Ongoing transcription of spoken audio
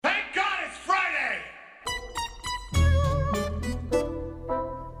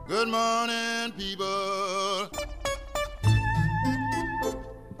American people.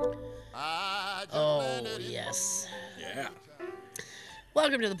 Oh, yes. Yeah.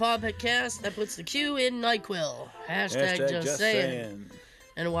 Welcome to the Podcast that puts the Q in NyQuil. Hashtag just saying.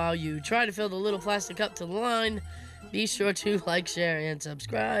 And while you try to fill the little plastic cup to the line, be sure to like, share, and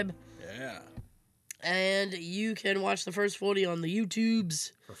subscribe. Yeah. And you can watch the first 40 on the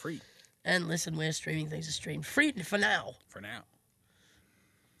YouTubes. For free. And listen, we're streaming things to stream free for now. For now.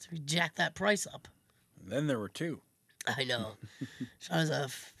 So we jack that price up. And then there were two. I know. Sean is a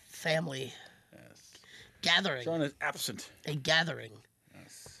family gathering. Sean is absent. A gathering.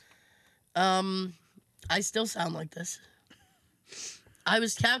 Yes. I still sound like this. I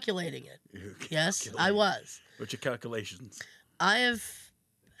was calculating it. Yes, I was. What's your calculations? I have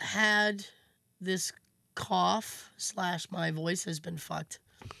had this cough / my voice has been fucked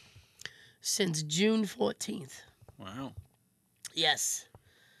since June 14th. Wow. Yes.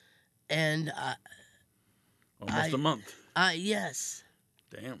 And almost a month. Yes.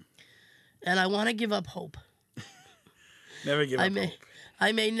 Damn. And I want to give up hope. Never give up hope.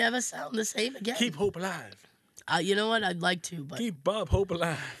 I may never sound the same again. Keep hope alive. You know what? I'd like to, but... Keep Bob Hope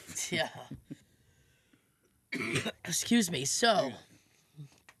alive. Yeah. Excuse me. So,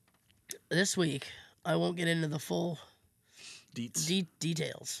 this week, I won't get into the full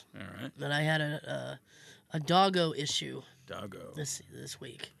details. All right. But I had a doggo issue. Doggo. This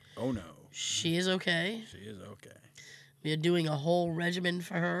week. Oh, no. She is okay. She is okay. We are doing a whole regimen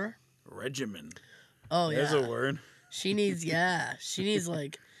for her. Regimen. Oh, yeah. There's a word. She needs, she's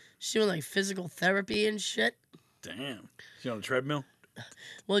doing like physical therapy and shit. Damn. She on a treadmill?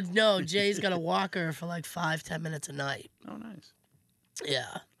 Well, no, Jay's got to walk her for like 5-10 minutes a night. Oh, nice.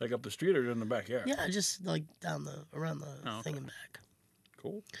 Yeah. Like up the street or in the backyard? Yeah, just like around the thing and back.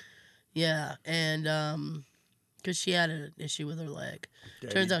 Cool. Yeah, and because she had an issue with her leg.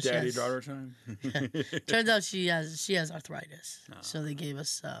 Daddy-daughter time? Turns out she has arthritis. Oh. So they gave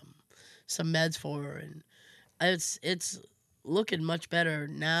us some meds for her, and it's looking much better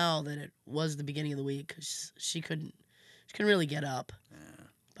now than it was the beginning of the week because she couldn't really get up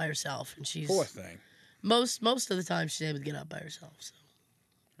by herself, and she's poor thing. Most of the time she's able to get up by herself. So.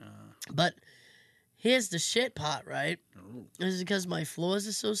 But here's the shit pot, right? Oh. This is because my floors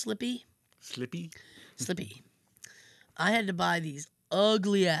are so slippy. Slippy. I had to buy these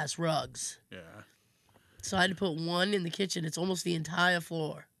ugly ass rugs. Yeah. So I had to put one in the kitchen. It's almost the entire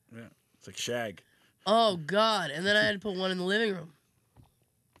floor. Yeah. It's like shag. Oh, God. And then I had to put one in the living room.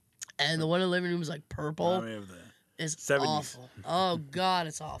 And the one in the living room is like purple. It's 70s. Awful. Oh, God,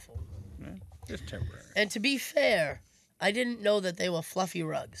 it's awful. Yeah, it's temporary. And to be fair, I didn't know that they were fluffy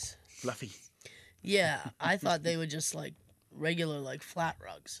rugs. Fluffy. Yeah, I thought they were just like regular, like flat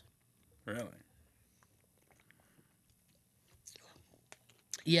rugs. Really?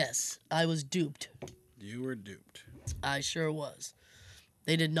 Yes, I was duped. You were duped. I sure was.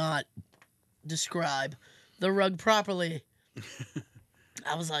 They did not describe the rug properly.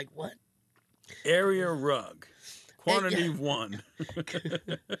 I was like, what? Area rug. Quantity 1.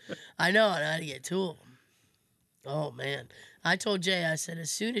 I know, and I had to get 2 of them. Oh, man. I told Jay, I said,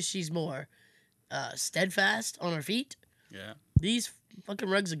 as soon as she's more steadfast on her feet, these fucking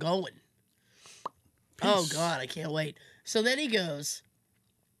rugs are going. Peace. Oh, God, I can't wait. So then he goes,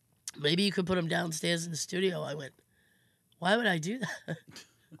 maybe you could put them downstairs in the studio. I went, why would I do that?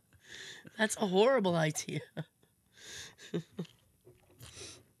 That's a horrible idea.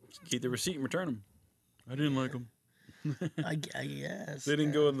 Keep the receipt and return them. I didn't like them. I guess. They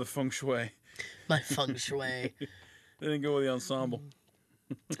didn't go in the feng shui. My feng shui. They didn't go with the ensemble.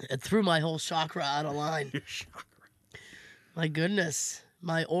 It threw my whole chakra out of line. Your chakra. My goodness.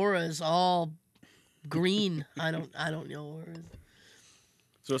 My aura is all green. I don't know what it is.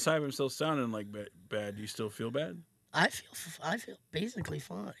 So aside from still sounding like bad, do you still feel bad? I feel basically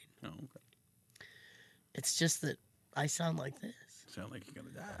fine. Oh, okay. It's just that I sound like this. Sound like you're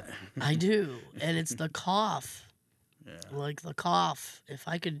gonna die. I do, and it's the cough. Yeah. Like the cough. If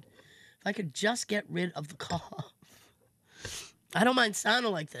I could just get rid of the cough. I don't mind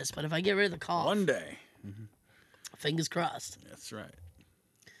sounding like this, but if I get rid of the cough. One day. Fingers crossed. That's right.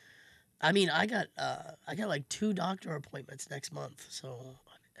 I mean, I got like 2 doctor appointments next month, so.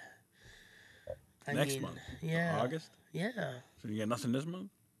 Next month? Yeah. August? Yeah. So you got nothing this month?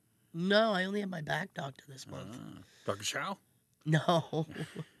 No, I only have my back doctor this month. Dr. Chow? No.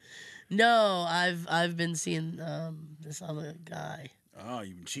 No, I've been seeing this other guy. Oh,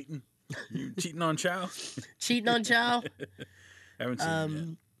 you've been cheating? You cheating on Chow? Cheating on Chow? Haven't seen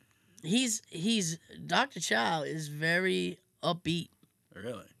him yet. He's Dr. Chow is very upbeat.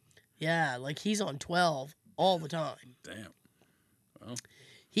 Really? Yeah, like he's on 12 all the time. Damn. Well,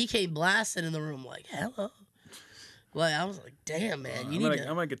 He came blasting in the room like, hello. Like, I was like, damn, man, I'm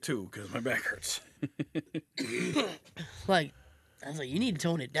gonna get 2 because my back hurts. Like, I was like, you need to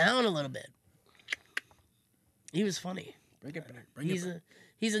tone it down a little bit. He was funny. Bring it back.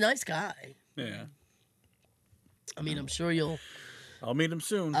 He's a nice guy. Yeah. I mean, I'll meet him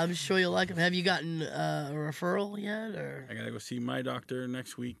soon. I'm sure you'll like him. Have you gotten a referral yet, or? I gotta go see my doctor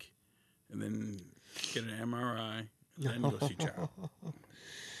next week, and then get an MRI, and then go see Chow.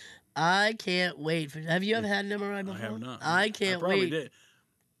 I can't wait for. Have you ever had an MRI before? I have not. I can't I probably wait. did.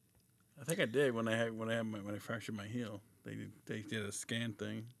 I think I did when I fractured my heel. They did a scan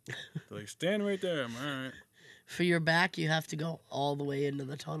thing. They're like, stand right there. I'm all right. For your back, you have to go all the way into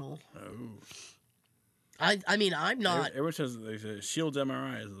the tunnel. Oh. I mean, I'm not. Everyone says they say Shields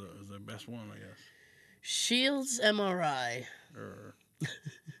MRI is the best one, I guess. Shields MRI. Or I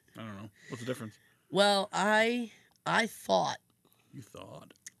don't know. What's the difference? Well, I thought. You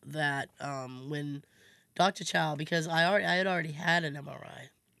thought that when Dr. Chow, because I had already had an MRI.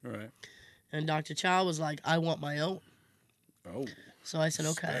 Right. And Dr. Chow was like, I want my own. Oh. So I said,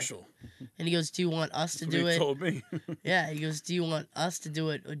 okay. Special. And he goes, do you want us to do it? He told me. Yeah, he goes, do you want us to do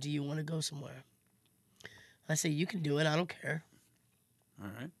it or do you want to go somewhere? I say, you can do it. I don't care. All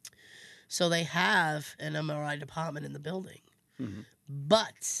right. So they have an MRI department in the building. Mm-hmm.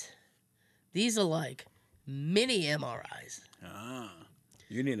 But these are like mini MRIs. Ah.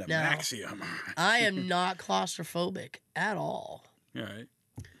 You need a maxi MRI. I am not claustrophobic at all. All right.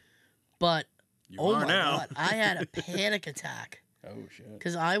 But, you are now. God, I had a panic attack. Oh, shit.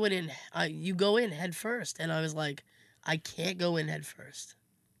 Because I went in, you go in head first. And I was like, I can't go in head first.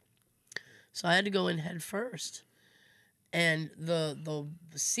 So I had to go in head first. And the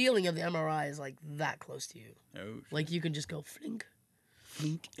ceiling of the MRI is like that close to you. Oh, shit. Like you can just go flink.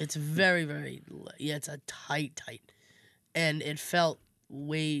 Flink. It's very, very, it's a tight. And it felt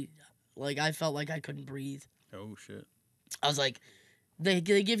I felt like I couldn't breathe. Oh, shit. I was like, they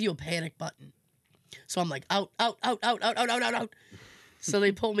give you a panic button. So I'm like, out. So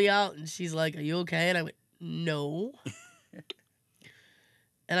they pull me out, and she's like, are you okay? And I went, no.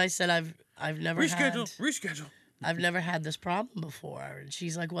 And I said, I've never Reschedule. I've never had this problem before. And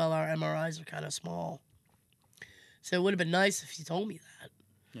she's like, well, our MRIs are kind of small. So it would have been nice if you told me that.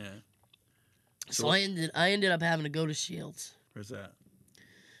 Yeah. So I ended up having to go to Shields. Where's that?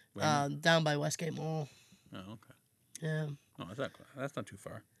 Down by Westgate Mall. Oh, okay. Yeah. Oh, that's not too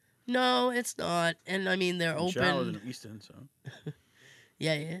far. No, it's not. And I mean, they're open. Charlotte in Easton, so.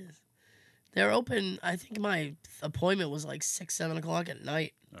 Yeah, it is. They're open. I think my appointment was like 6, 7 o'clock at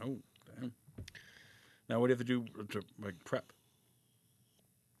night. Oh, damn. Now, what do you have to do to prep?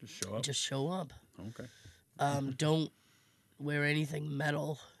 Just show up? Just show up. Okay. Don't wear anything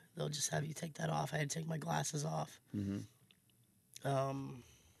metal. They'll just have you take that off. I had to take my glasses off. Mm-hmm.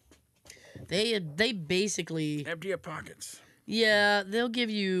 They basically... Empty your pockets. Yeah, they'll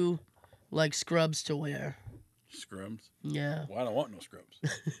give you, like, scrubs to wear. Scrubs? Yeah. Well, I don't want no scrubs.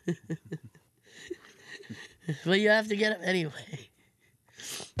 Well, you have to get them anyway.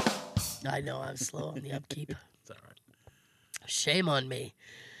 I know, I'm slow on the upkeep. It's all right. Shame on me.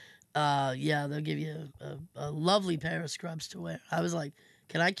 Yeah, they'll give you a lovely pair of scrubs to wear. I was like,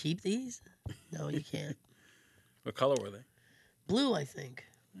 can I keep these? No, you can't. What color were they? Blue, I think.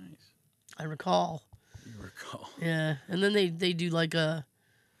 Nice. I recall. You recall. Yeah, and then they do like a...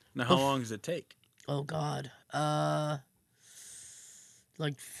 Now, how long does it take? Oh, God.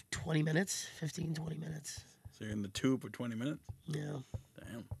 Like 20 minutes, 15, 20 minutes. So you're in the tube for 20 minutes? Yeah.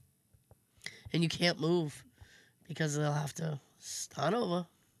 Damn. And you can't move because they'll have to start over.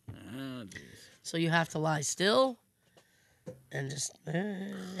 Ah, jeez. So you have to lie still and just...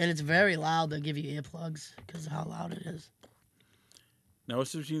 and it's very loud. They'll give you earplugs because of how loud it is. Now,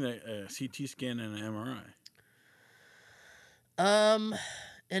 what's between a CT scan and an MRI?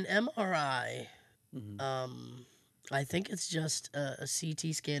 An MRI, Mm-hmm. I think it's just a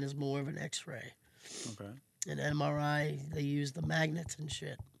CT scan is more of an X-ray. Okay. An MRI, they use the magnets and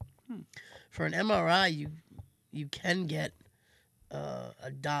shit. For an MRI, you can get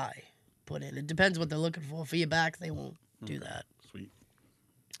a dye put in. It depends what they're looking for. For your back, they won't do that. Sweet.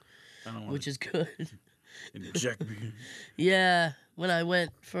 I don't want Which is good. Inject me. Yeah, when I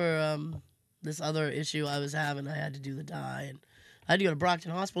went for this other issue I was having, I had to do the dye, and I had to go to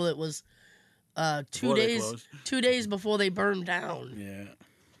Brockton Hospital. It was 2 days before they burned down. Yeah.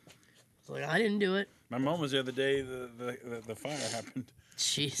 So like, I didn't do it. My mom was there the day the fire happened.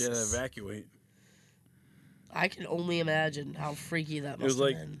 Jesus. She had to evacuate. I can only imagine how freaky that must have It was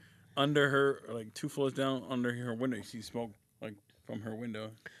like been. under her, like 2 floors down under her window. You see smoke like from her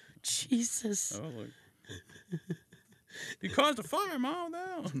window. Jesus. I was like, You caused the fire, Mom.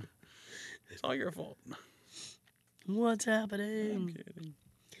 Down. It's all your fault. What's happening? I'm kidding.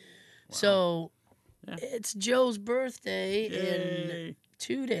 Wow. So, yeah. It's Joe's birthday Yay. in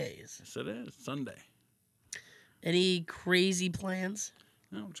 2 days. Yes, it is. Sunday. Any crazy plans?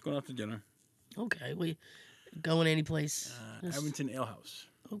 No, I'm just going out to dinner. Okay, we going any place? Abington Ale House.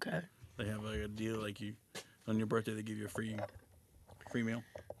 Okay. They have like a deal like you on your birthday they give you a free meal.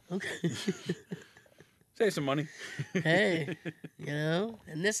 Okay. Save some money. Hey,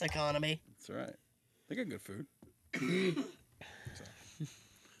 in this economy. That's right. They got good food. So,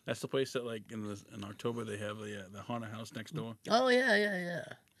 that's the place that like in October they have the haunted house next door. Oh yeah.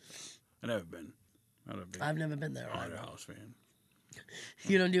 I've never been. I've never been there. Haunted house fan.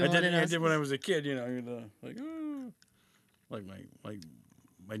 You don't do haunted houses? I did when I was a kid. Like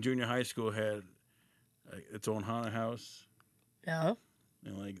my junior high school had its own haunted house. Yeah.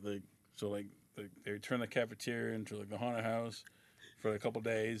 And they would turn the cafeteria into like the haunted house for a couple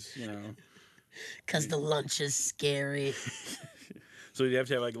days. Because the lunch is scary. So you'd have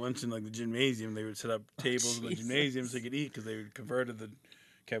to have like lunch in like the gymnasium. They would set up tables in the gymnasium so you could eat because they would converted the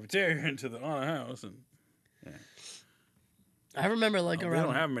cafeteria into the haunted house. And yeah. I remember like around. They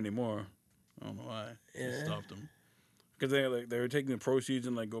don't have them anymore. I don't know why. Yeah. They stopped them because they were taking the proceeds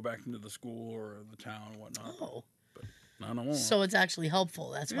and like go back into the school or the town and whatnot. Oh. But not no more. So it's actually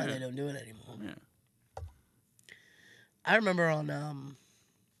helpful. That's why they don't do it anymore. Yeah. I remember on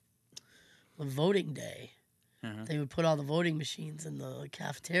voting day, they would put all the voting machines in the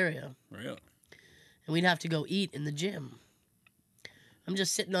cafeteria. Really? And we'd have to go eat in the gym. I'm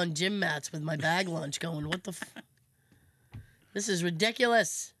just sitting on gym mats with my bag lunch going, what the This is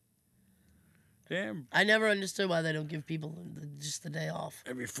ridiculous. Damn. I never understood why they don't give people just the day off.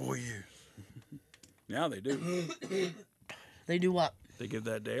 Every 4 years. Now they do. They do what? They give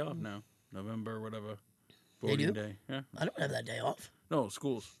that day off now. November, whatever. They do? Day. Yeah. I don't have that day off. No,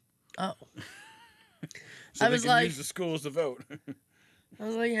 schools. Oh. So I they was can like, use the schools to vote. I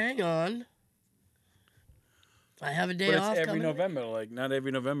was like, hang on. I have a day but off it's every coming. November. Like, not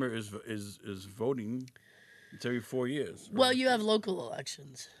every November is voting. It's every 4 years. Well, you have local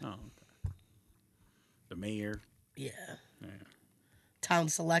elections. Oh, okay. The mayor. Yeah. Yeah. Town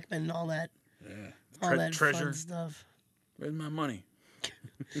selectmen and all that. Yeah. All that treasure. fun stuff. Where's my money?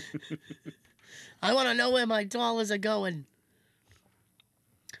 I want to know where my dollars are going.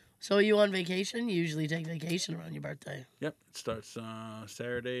 So are you on vacation? You usually take vacation around your birthday. Yep. It starts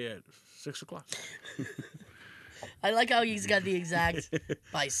Saturday at 6 o'clock. I like how he's got the exact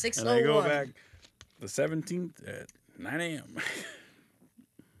by 6:01. And I go back the 17th at 9 a.m.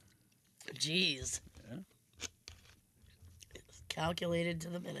 Jeez. Yeah. Calculated to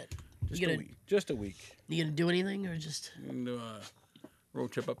the minute. Just a week. You gonna do anything or just? I'm gonna do a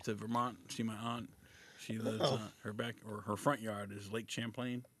road trip up to Vermont. See my aunt. She lives her front yard is Lake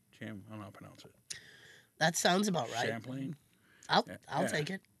Champlain. I don't know how to pronounce it. That sounds about right. Champlain. I'll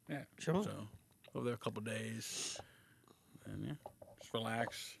take it. Yeah. Sure. So over there a couple of days, and just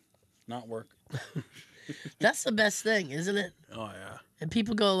relax, not work. That's the best thing, isn't it? Oh yeah. And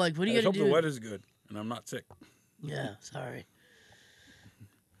people go like, "What are you I gonna do?" hope the weather's good, and I'm not sick. Yeah. Sorry.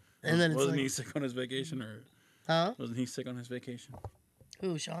 And then wasn't he sick on his vacation, or? Huh? Wasn't he sick on his vacation?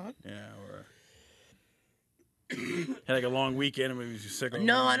 Who, Sean? Yeah, or had like a long weekend and maybe he was sick.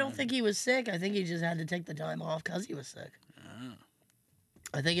 No, I don't think he was sick. I think he just had to take the time off because he was sick. Oh.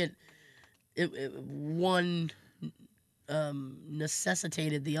 I think it one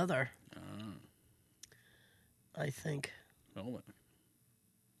necessitated the other. Oh. I think. Oh.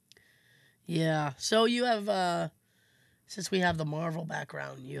 Yeah. So you have since we have the Marvel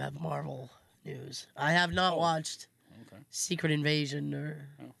background, you have Marvel news. I have not watched Secret Invasion or.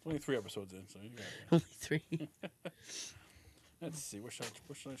 Oh, only 3 episodes in, so you got it. Only 3. Let's see. What should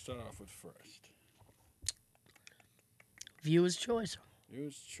I start off with first? Viewer's choice.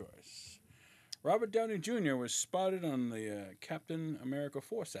 Viewer's choice. Robert Downey Jr. was spotted on the Captain America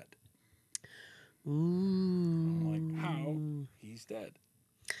 4 set. Ooh. I'm like, how? He's dead.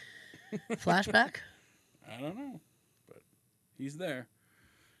 Flashback? I don't know, but he's there.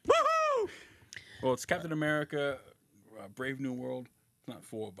 Woohoo! Well, it's Captain America, Brave New World. It's not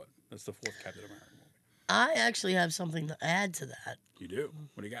 4, but that's the 4th Captain America movie. I actually have something to add to that. You do?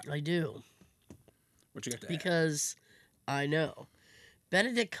 What do you got? I do. What you got to Because I know.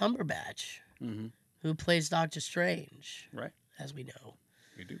 Benedict Cumberbatch, who plays Doctor Strange, right, as we know,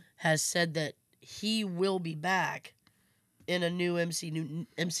 has said that he will be back in a new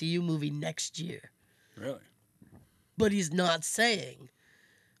MCU movie next year. Really? But he's not saying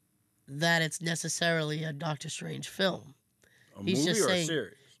that it's necessarily a Doctor Strange film. He's movie just or saying, a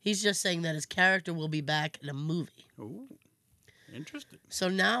series? He's just saying that his character will be back in a movie. Ooh, interesting. So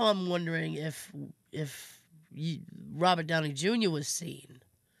now I'm wondering if Robert Downey Jr. was seen,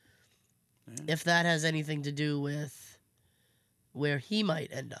 if that has anything to do with where he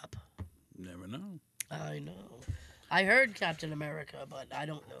might end up. Never know. I know. I heard Captain America, but I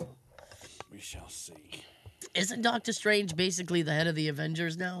don't know. We shall see. Isn't Doctor Strange basically the head of the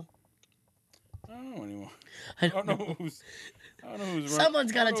Avengers now? I don't know anymore. I don't know who's.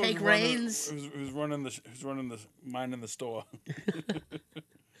 Someone's got to take reins. Who's running the minding the store?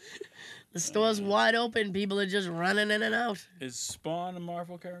 The store's wide open. People are just running in and out. Is Spawn a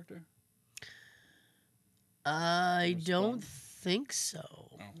Marvel character? I don't think so.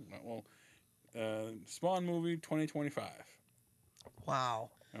 Oh, no. Well, Spawn movie 2025. Wow.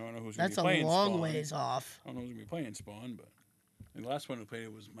 I don't know who's going to be That's playing Spawn. a long ways off. I don't know who's going to be playing Spawn, but the last one who played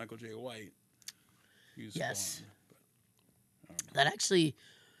it was Michael J. White. He was Yes. Spawn, but That actually,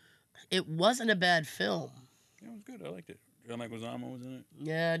 it wasn't a bad film. yeah, it was good. I liked it. John Leguizamo was in it.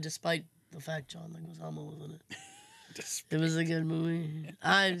 Yeah, despite the fact John Leguizamo was in it. It was a good movie.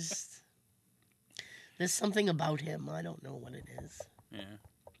 There's something about him. I don't know what it is. Yeah.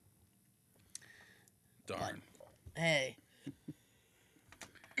 Darn. But, hey.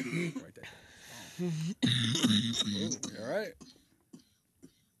 Right there. Oh. You all right?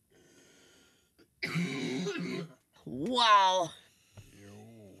 Wow. Yo.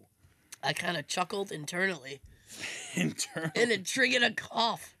 I kind of chuckled internally. Internal. And it triggered a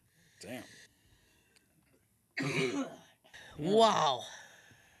cough. Damn. Wow.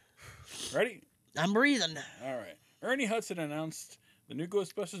 Ready? I'm breathing. All right. Ernie Hudson announced the new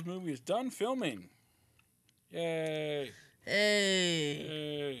Ghostbusters movie is done filming. Yay. Hey.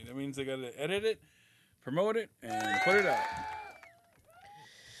 Yay. That means they got to edit it, promote it, and put it out.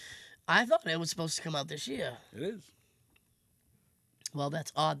 I thought it was supposed to come out this year. It is. Well,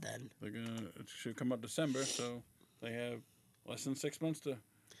 that's odd then. It should come out December, so they have less than 6 months to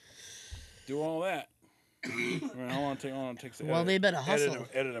do all that. I mean, how long it takes to Well, they better hustle.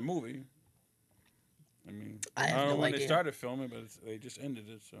 edit a movie. I mean, I have don't know no when idea. they started filming, but they just ended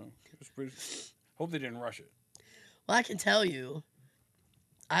it, so it was pretty. Hope they didn't rush it. Well, I can tell you,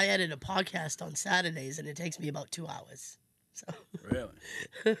 I edit a podcast on Saturdays, and it takes me about 2 hours. So. Really?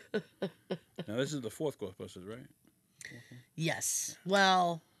 Now, this is the fourth Ghostbusters, right? Yes.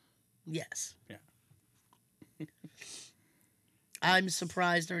 Well, yes. Yeah. I'm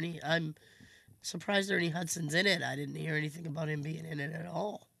surprised Ernie Hudson's in it. I didn't hear anything about him being in it at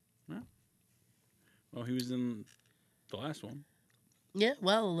all. Yeah. Well, he was in the last one. Yeah,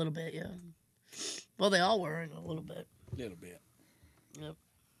 well, a little bit, yeah. Well, they all were in a little bit. A little bit. Yep.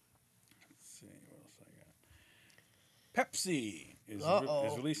 Let's see what else I got. Pepsi is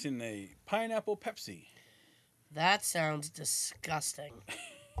releasing a pineapple Pepsi. That sounds disgusting.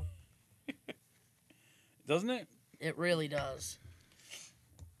 Doesn't it? It really does.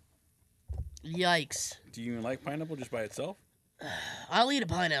 Yikes. Do you even like pineapple just by itself? I'll eat a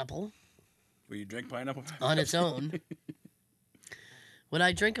pineapple Will you drink pineapple on its own. Would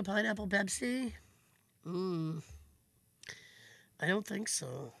I drink a pineapple Pepsi? I don't think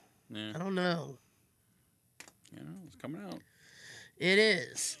so. Yeah. I don't know. You know, it's coming out. It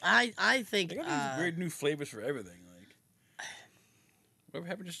is. I think... They got these weird new flavors for everything. Like, whatever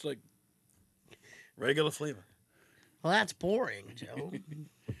happened to just, like, regular flavor? Well, that's boring, Joe.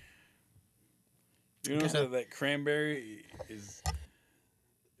 You notice that cranberry is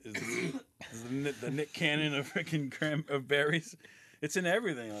the Nick Cannon of freaking of berries? It's in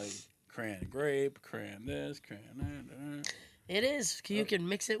everything, like cran grape, cran this, cran that. It is. You can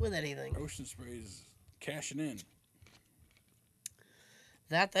mix it with anything. Ocean Spray's cashing in.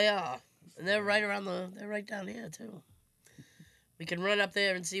 That they are. And they're right down here, too. We can run up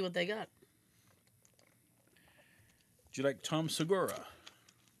there and see what they got. Do you like Tom Segura?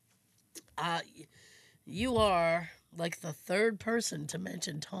 You are like the third person to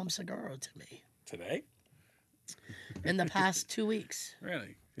mention Tom Segura to me. Today? In the past 2 weeks.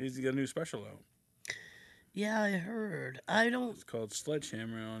 Really? He's got a new special out. Yeah, I heard. It's called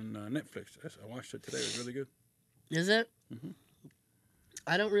Sledgehammer on Netflix. I watched it today. It was really good. Is it? Mm-hmm.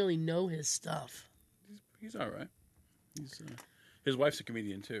 I don't really know his stuff. He's all right. His wife's a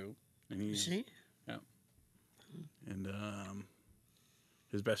comedian, too. And Is she? Yeah. And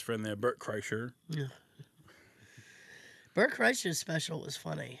his best friend there, Bert Kreischer. Yeah. Bert Kreischer's special was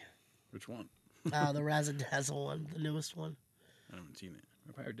funny. Which one? The Razzle-Dazzle one, the newest one. I haven't seen it.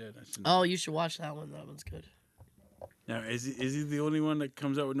 I probably did. Oh, you should watch that one. That one's good. Now, is he the only one that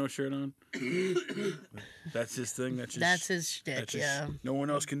comes out with no shirt on? That's his thing? That's his shtick, yeah. No one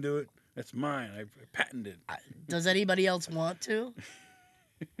else can do it? That's mine. I patented it. Does anybody else want to?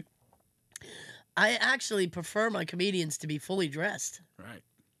 I actually prefer my comedians to be fully dressed. Right.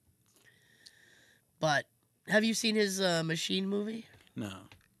 But have you seen his Machine movie? No.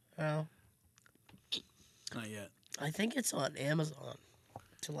 Oh. Not yet. I think it's on Amazon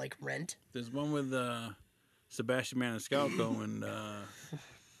to like rent. There's one with Sebastian Maniscalco and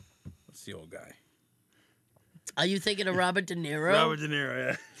what's the old guy? Are you thinking of Robert De Niro? Robert De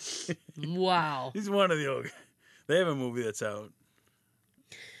Niro, yeah. Wow. He's one of the old guys. They have a movie that's out.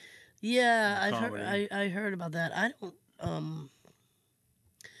 Yeah, I heard about that. I don't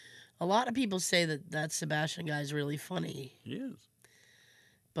a lot of people say that Sebastian guy's really funny. He is.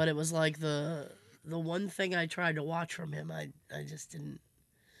 But it was like the one thing I tried to watch from him, I just didn't.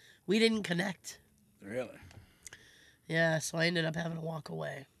 We didn't connect. Really? Yeah, so I ended up having to walk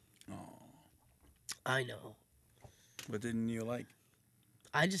away. Oh. I know. What didn't you like?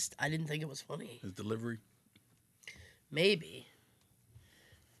 I didn't think it was funny. His delivery? Maybe.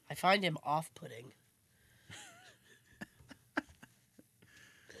 I find him off-putting.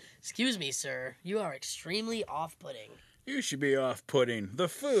 Excuse me, sir. You are extremely off-putting. You should be off-putting. The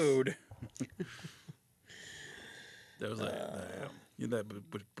food. That was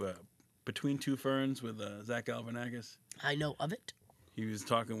Between Two Ferns with Zach Galifianakis. I know of it. He was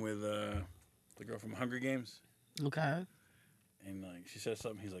talking with the girl from Hunger Games. Okay. And like she says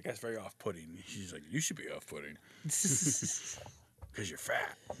something, he's like, "That's very off-putting." She's like, "You should be off-putting because you're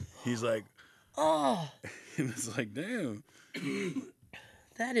fat." He's like, "Oh," and it's like, "Damn,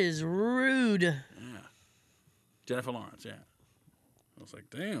 that is rude." Yeah, Jennifer Lawrence. Yeah, I was like,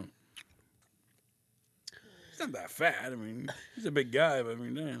 "Damn, he's not that fat. I mean, he's a big guy, but I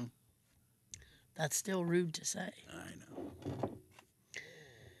mean, damn." That's still rude to say. I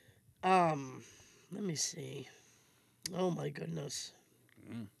know. Let me see. Oh my goodness.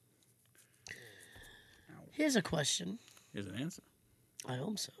 Here's a question. Here's an answer. I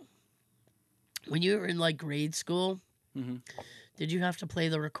hope so. When you were in like grade school, did you have to play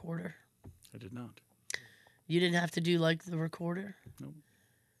the recorder? I did not. You didn't have to do like the recorder? Nope.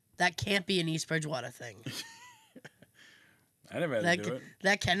 That can't be an East Bridgewater thing. I never had to do it.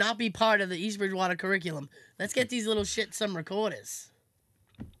 That cannot be part of the East Bridgewater curriculum. Let's get these little shits some recorders.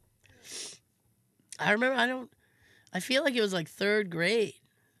 I remember, I feel like it was like 3rd grade.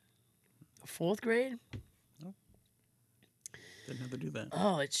 4th grade? Nope. Didn't have to do that.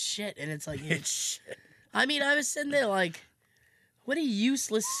 Oh, it's shit. And it's like... It's shit. I mean, I was sitting there like, what a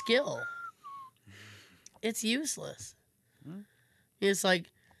useless skill. It's useless. It's like,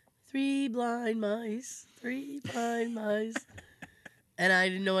 3 blind mice, 3 blind mice. And I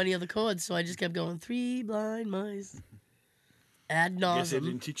didn't know any other chords, so I just kept going, 3 blind mice. Ad nauseum. I guess they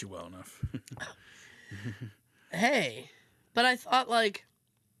didn't teach you well enough. Hey, but I thought like...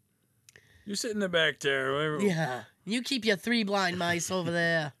 You sit in the back there. Whatever. Yeah, you keep your 3 blind mice over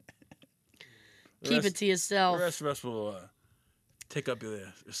there. Keep it to yourself. The rest of us will take up your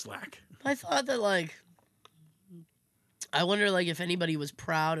slack. I thought that like... I wonder like if anybody was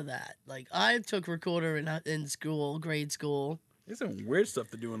proud of that. Like I took recorder in school, grade school. There's some weird stuff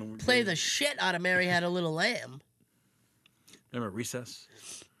to do in the Play the shit out of Mary Had a Little Lamb. Remember recess?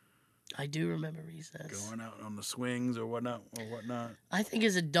 I do remember recess. Going out on the swings or whatnot. I think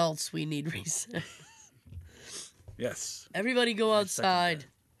as adults we need recess. Yes. Everybody go outside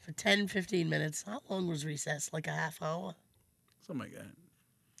for 10, 15 minutes. How long was recess? Like a half hour? Something like that.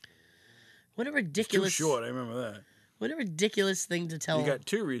 What a ridiculous... It's too short, I remember that. What a ridiculous thing to tell. You got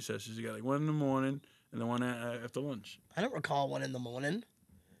 2 recesses. You got like one in the morning and the one after lunch. I don't recall one in the morning.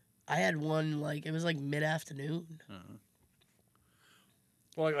 I had one like, it was like mid-afternoon.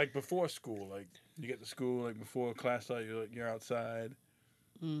 Well, like before school, like you get to school, like before class start, you're outside.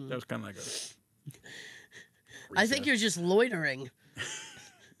 That was kind of like a. I think you're just loitering.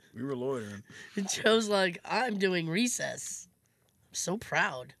 We were loitering. And Joe's like, I'm doing recess. I'm so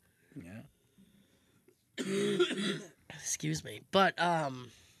proud. Yeah. Excuse me, but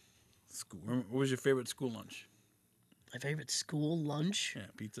School. What was your favorite school lunch? My favorite school lunch? Yeah,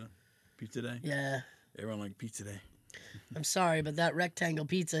 pizza. Pizza day. Yeah. Everyone liked pizza day. I'm sorry, but that rectangle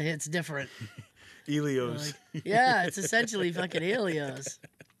pizza hits different. Elio's. Yeah, it's essentially fucking Elio's.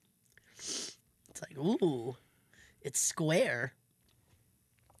 It's like, ooh, it's square.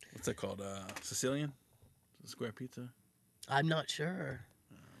 What's that called? Sicilian? Square pizza? I'm not sure.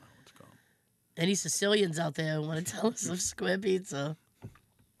 I don't know what it's called. Any Sicilians out there who want to tell us of square pizza?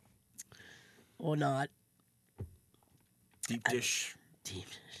 Or not? Deep dish. Deep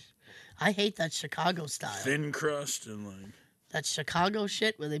dish. I hate that Chicago style. Thin crust and like... That Chicago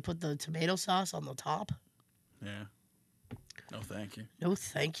shit where they put the tomato sauce on the top. Yeah. No, thank you. No,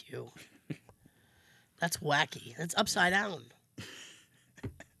 thank you. That's wacky. That's upside down.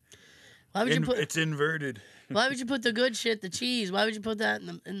 Why would you put? It's inverted. Why would you put the good shit, the cheese? Why would you put that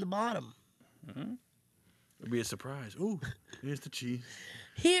in the bottom? It'd be a surprise. Ooh, here's the cheese.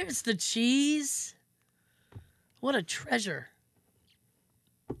 Here's the cheese. What a treasure.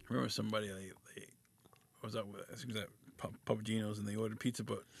 I remember somebody they was out with, I think it was at Papagino's, and they ordered pizza,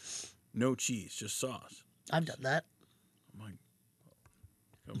 but no cheese, just sauce. I've done that.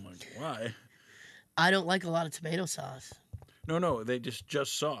 I'm like, why? I don't like a lot of tomato sauce. No, they just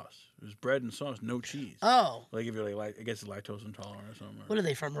sauce. It was bread and sauce, no cheese. Oh. Like if you're like I guess it's lactose intolerant or something. What are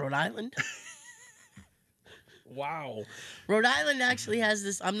they from, Rhode Island? Wow. Rhode Island actually has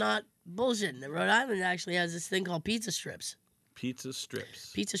this. I'm not bullshitting. Rhode Island actually has this thing called pizza strips. Pizza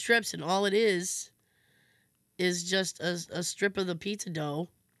strips. Pizza strips, and all it is just a strip of the pizza dough.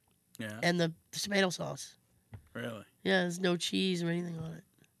 Yeah. And the tomato sauce. Really? Yeah, there's no cheese or anything on it.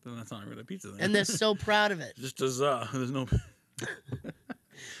 Then that's not really pizza. Then. And they're so proud of it. Just a za. There's no.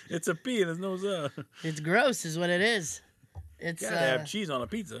 It's a P. There's no za. It's gross, is what it is. It's gotta have cheese on a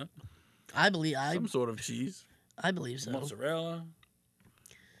pizza. I believe some sort of cheese. I believe so. Mozzarella.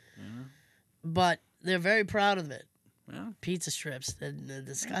 Yeah. But they're very proud of it. Yeah. Pizza strips. They're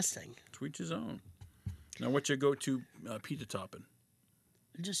disgusting. To each his own. Now, what's your go-to pizza topping?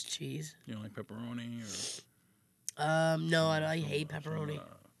 Just cheese. You know, like pepperoni or? No, I hate pepperoni.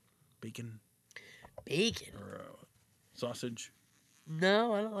 Bacon. Bacon. Or sausage.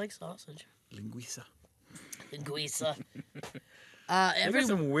 No, I don't like sausage. Linguiça. They got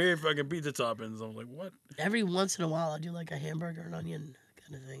some weird fucking pizza toppings. I'm like, what? Every once in a while, I do like a hamburger and onion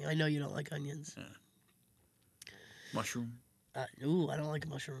kind of thing. I know you don't like onions. Yeah. Mushroom. I don't like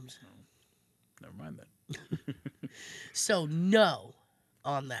mushrooms. No. Never mind that. So no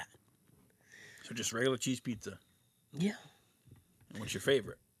on that. So just regular cheese pizza. Yeah. And what's your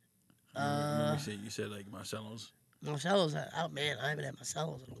favorite? You said like Marcello's. Marcello's, oh man, I haven't had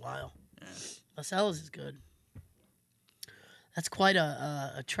Marcello's in a while. Yeah. Marcello's is good. That's quite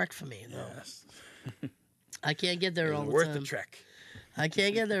a trek for me, though. Yes. I can't get there all the time. Worth the trek. I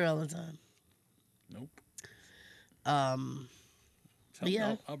can't get there all the time. Nope.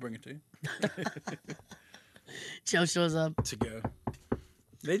 Yeah. I'll bring it to you. Joe shows up. To go.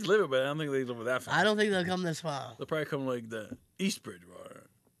 They deliver, but I don't think they deliver that far. I don't think they'll come this far. They'll probably come like the East Bridgewater.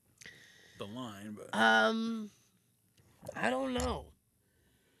 The line, but... I don't know.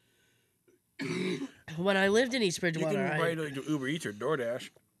 When I lived in East Bridgewater, you can probably do Uber Eats or DoorDash.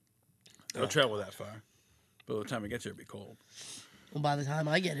 They'll travel that far. But by the time it gets here, it'll be cold. Well, by the time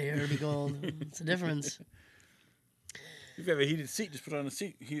I get here, it'll be cold. It's a difference. If you have a heated seat, just put it on the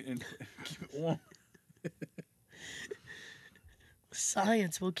seat and keep it warm.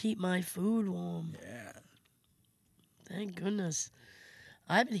 Science will keep my food warm. Yeah. Thank goodness.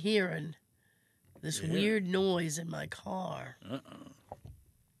 I've been hearing this weird noise in my car. Uh-oh.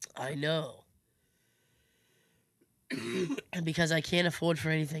 I know. Because I can't afford for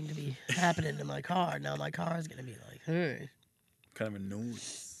anything to be happening to my car. Now my car is going to be like, hey. Kind of a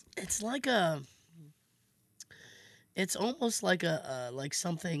noise. It's like it's almost like like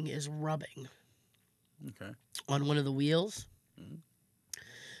something is rubbing. Okay. On one of the wheels. Mm-hmm.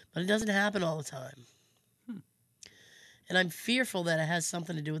 But it doesn't happen all the time. And I'm fearful that it has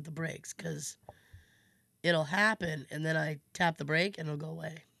something to do with the brakes, because it'll happen and then I tap the brake and it'll go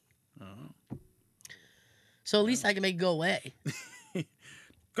away. Oh. So at least I can make it go away.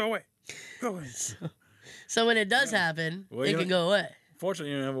 Go away. Go away. So when it does happen, it can go away.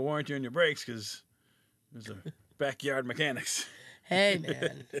 Fortunately, you don't have a warranty on your brakes because there's a backyard mechanics. Hey,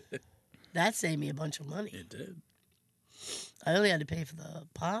 man. That saved me a bunch of money. It did. I only had to pay for the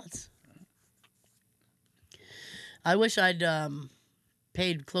parts. I wish I'd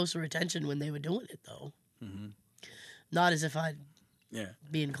paid closer attention when they were doing it, though. Mm-hmm. Not as if I'd Yeah.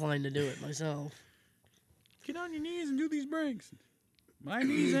 be inclined to do it myself. Get on your knees and do these brakes. My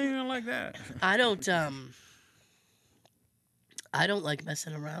knees ain't like that. I don't like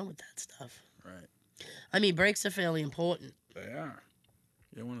messing around with that stuff. Right. I mean, brakes are fairly important. They are.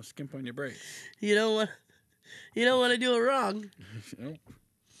 You don't want to skimp on your brakes. You don't want to do it wrong. Nope.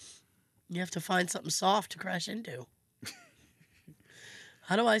 You have to find something soft to crash into.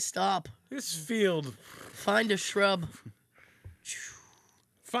 How do I stop? This field. Find a shrub.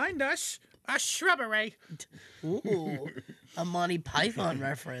 Find us a shrubbery. Ooh, a Monty Python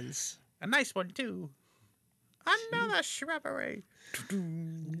reference. A nice one, too. Another shrubbery.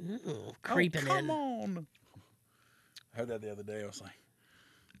 Ooh, creeping in. Come on. I heard that the other day. I was like...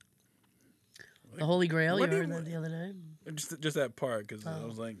 The Holy Grail, you heard that the other day? Just that part, because I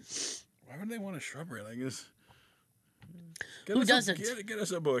was like, why would they want a shrubbery like this? Who doesn't? Get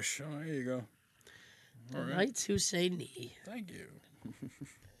us a bush. Oh, here you go. All right, who say knee? Thank you.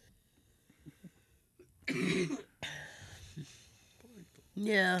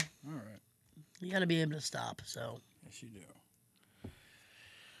 Yeah. All right. You got to be able to stop. So. Yes, you do.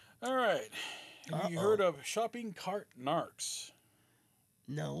 All right. Have you heard of shopping cart narcs?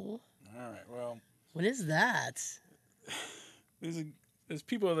 No. All right. Well. What is that? There's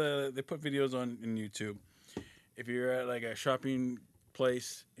people that they put videos on YouTube. If you're at like a shopping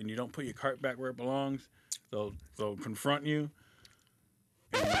place and you don't put your cart back where it belongs, they'll confront you.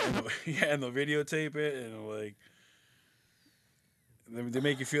 And they'll videotape it, and like they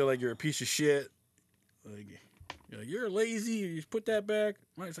make you feel like you're a piece of shit. Like you're lazy. You just put that back.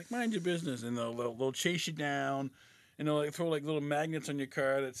 It's like, mind your business, and they'll chase you down, and they'll like throw like little magnets on your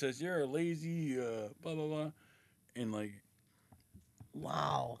car that says you're a lazy blah blah blah, and like,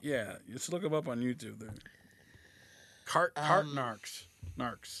 wow, yeah, just look them up on YouTube. There, cart narcs.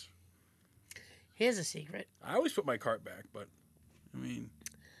 Here's a secret. I always put my cart back, but I mean.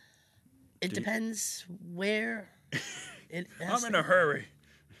 It depends where I'm in a hurry.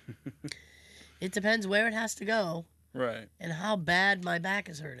 It depends where it has to go. Right. And how bad my back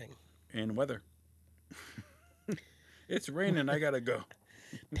is hurting. And weather. It's raining, I gotta go.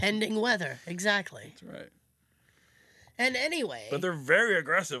 Pending weather, exactly. That's right. And anyway. But they're very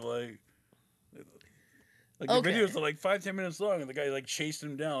aggressive, like the videos are like 5-10 minutes long, and the guy like chased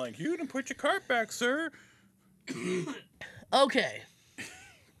him down, like, you didn't put your cart back, sir. Okay.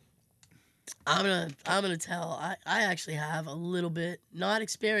 I'm gonna tell. I actually have a little bit, not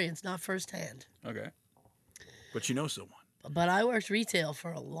experience, not firsthand. Okay. But you know someone. But I worked retail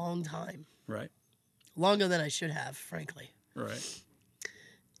for a long time. Right. Longer than I should have, frankly. Right.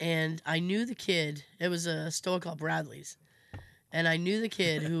 And I knew the kid. It was a store called Bradley's, and I knew the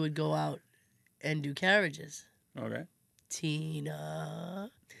kid who would go out and do carriages. Okay. Tina.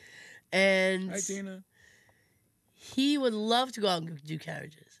 And hi, Tina. He would love to go out and do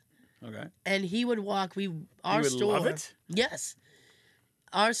carriages. Okay. And he would walk. Our store. Love it? Yes.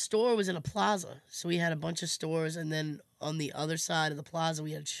 Our store was in a plaza, so we had a bunch of stores, and then on the other side of the plaza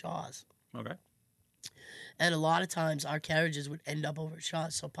we had Shaw's. Okay. And a lot of times our carriages would end up over at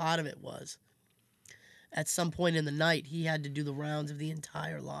Shaw's. So part of it was, at some point in the night, he had to do the rounds of the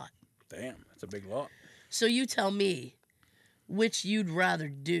entire lot. Damn, that's a big lot. So you tell me, which you'd rather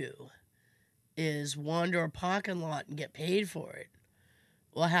do, is wander a parking lot and get paid for it,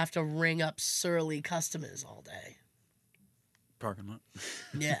 or have to ring up surly customers all day. Parking lot.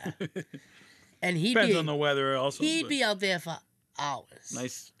 Yeah. And depends on the weather also. He'd be out there for hours.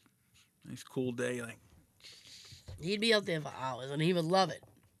 Nice cool day. Like he'd be out there for hours, and he would love it.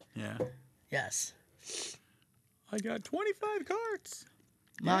 Yeah. Yes. I got 25 carts.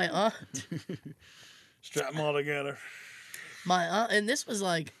 My aunt. Strap them all together. My aunt, and this was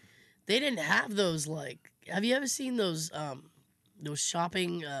like, they didn't have those like. Have you ever seen those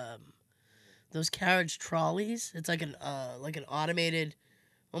shopping, those carriage trolleys? It's like an automated,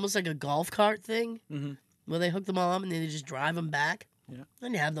 almost like a golf cart thing, where they hook them all up and then they just drive them back. Yeah. I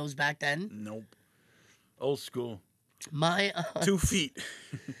didn't have those back then. Nope. Old school. My aunt, 2 feet.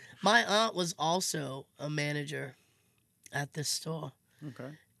 My aunt was also a manager at this store.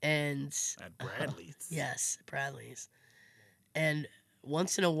 Okay. And at Bradley's. Yes, Bradley's. And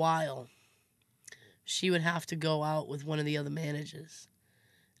once in a while, she would have to go out with one of the other managers.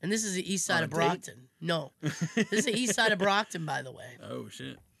 And this is the east side of Brockton. No. This is the east side of Brockton, by the way. Oh,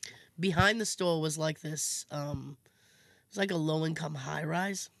 shit. Behind the store was like this, it was like a low-income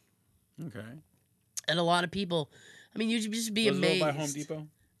high-rise. Okay. And a lot of people, I mean, you'd just be amazed. Was it by Home Depot?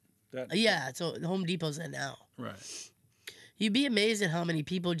 Yeah, so Home Depot's there now. Right. You'd be amazed at how many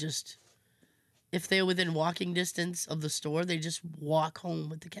people just, if they're within walking distance of the store, they just walk home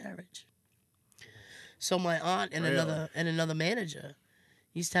with the carriage. So my aunt and another manager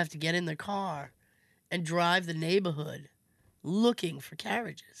used to have to get in their car and drive the neighborhood looking for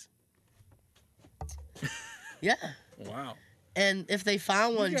carriages. Yeah. Wow. And if they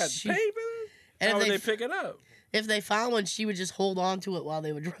found one, how would they pick it up? If they found one, she would just hold on to it while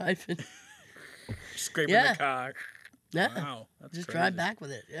they were driving. Scraping the car. Yeah. Wow. That's just crazy. drive back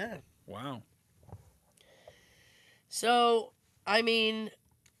with it. Yeah. Wow. So, I mean,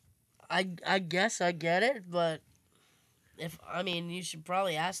 I guess I get it, but you should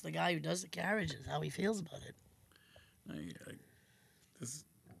probably ask the guy who does the carriages how he feels about it.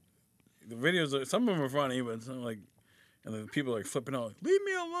 The videos, some of them are funny, but some and the people are flipping out, leave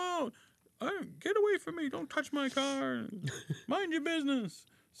me alone. Get away from me. Don't touch my car. Mind your business.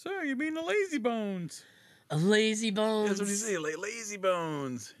 Sir, you're being a lazy bones. A lazy bones? That's what you say, like lazy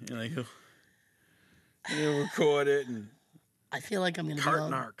bones. He'll record it. And I feel like I'm going to be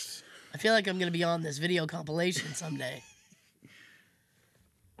on. Narcs. I feel like I'm going to be on this video compilation someday.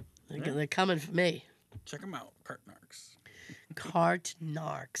 They're coming for me. Check them out, Cart Narcs. Cart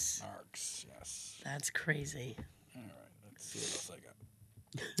Narcs. Narcs, yes. That's crazy. All right, let's see what else I got.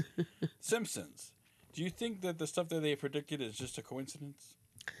 Simpsons. Do you think that the stuff that they predicted is just a coincidence?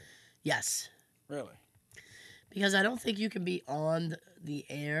 Yes. Really? Because I don't think you can be on the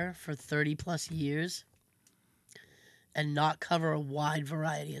air for 30 plus years and not cover a wide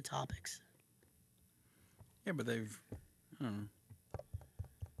variety of topics. Yeah, but they've... I don't know.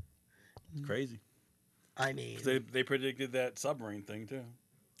 It's crazy. I mean... They predicted that submarine thing, too.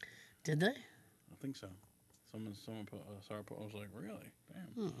 Did they? I think so. Someone put, I was like, really?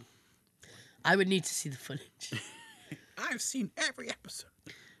 Damn. I would need to see the footage. I've seen every episode.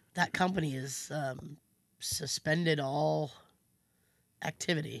 That company is suspended all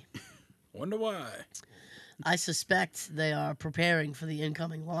activity. Wonder why. I suspect they are preparing for the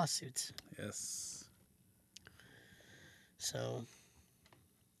incoming lawsuits. Yes. So...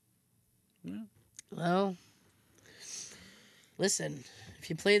 Yeah. Well, listen, if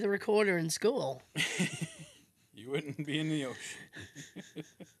you play the recorder in school... You wouldn't be in the ocean.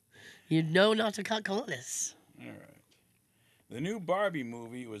 You'd know not to cut corners. All right. The new Barbie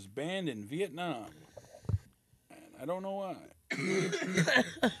movie was banned in Vietnam. And I don't know why.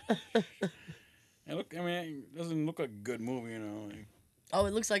 It doesn't look like a good movie, you know. Oh,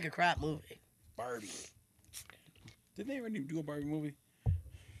 it looks like a crap movie. Barbie. Didn't they already do a Barbie movie?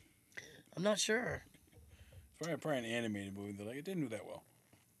 I'm not sure. It's probably an animated movie. They're like, it didn't do that well.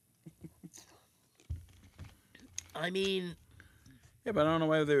 I mean... Yeah, but I don't know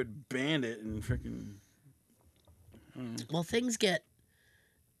why they would ban it and freaking... Well, things get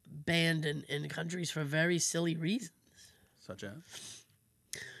banned in countries for very silly reasons. Such as?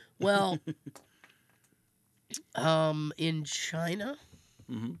 Well, in China,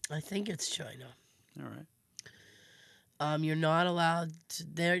 I think it's China. All right. You're not allowed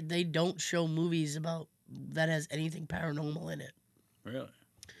to... They don't show movies about that has anything paranormal in it. Really?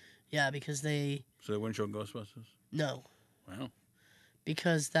 Yeah, because they... So they wouldn't show Ghostbusters? No. Wow.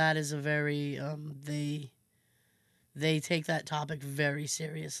 Because that is a very... They take that topic very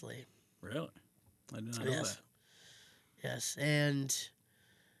seriously. Really? I did not know that. Yes, and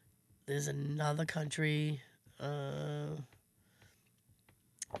there's another country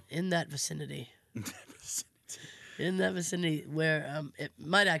in that vicinity. In that vicinity where it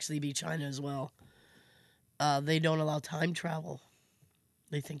might actually be China as well. They don't allow time travel.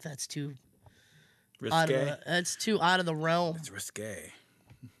 They think that's too risque. That's too out of the realm. It's risque.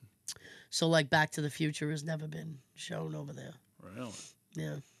 So, like, Back to the Future has never been shown over there. Really?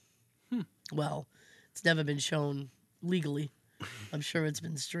 Yeah. Well, it's never been shown legally. I'm sure it's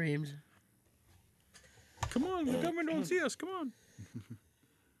been streamed. Come on, the government don't see us. Come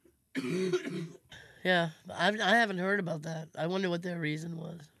on. Yeah, I haven't heard about that. I wonder what their reason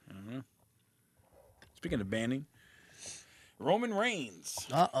was. I don't know. Speaking of banning, Roman Reigns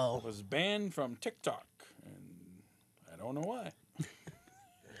was banned from TikTok, and I don't know why.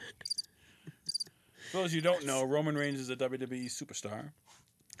 For those you don't know, Roman Reigns is a WWE superstar.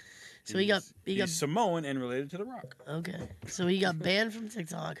 So he got Samoan and related to The Rock. Okay, so he got banned from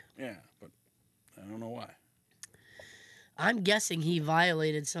TikTok. Yeah, but I don't know why. I'm guessing he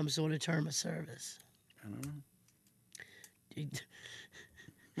violated some sort of term of service. I don't know.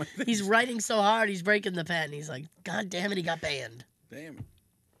 He's writing so hard, he's breaking the pen. He's like, God damn it, he got banned. Damn it.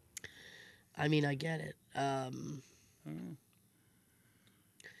 I mean, I get it.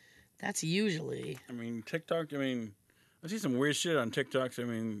 That's usually... I mean, TikTok, I see some weird shit on TikToks.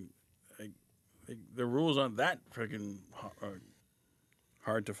 The rules aren't that freaking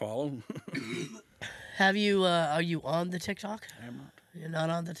hard to follow. Are you on the TikTok? I am not. You're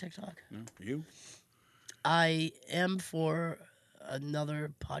not on the TikTok? No. You? I am for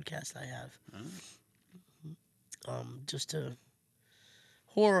another podcast I have. Just to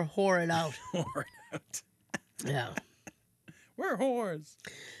whore it out. Whore it out. Yeah. We're whores.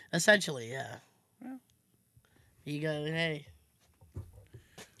 Essentially, yeah. Well. You go, hey.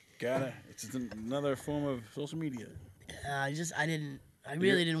 It's another form of social media. I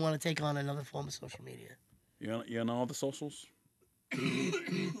really didn't want to take on another form of social media. You on all the socials?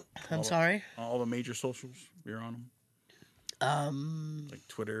 I'm sorry? All the major socials, you're on them? Like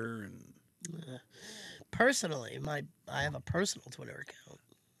Twitter and... Personally, I have a personal Twitter account.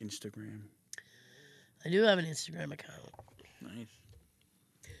 Instagram. I do have an Instagram account. Nice.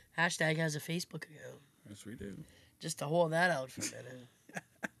 Hashtag has a Facebook account. Yes, we do. Just to hold that out for a minute.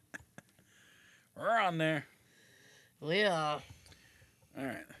 We're on there. We are. All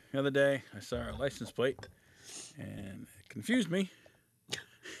right. The other day, I saw a license plate, and it confused me.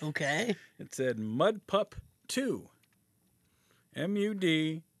 Okay. It said Mud Pup 2.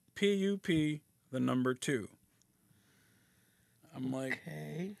 MUDPUP, the number 2. I'm like,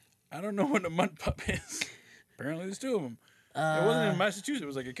 okay. I don't know what a mud pup is. Apparently there's two of them. It wasn't in Massachusetts. It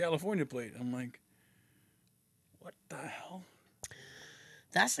was like a California plate. I'm like, what the hell?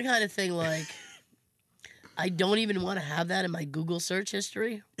 That's the kind of thing, like, I don't even want to have that in my Google search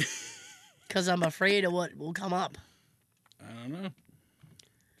history because I'm afraid of what will come up. I don't know.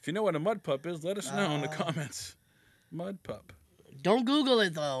 If you know what a mud pup is, let us know in the comments. Mud pup. Don't Google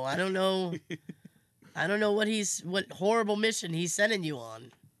it, though. I don't know. I don't know what horrible mission he's sending you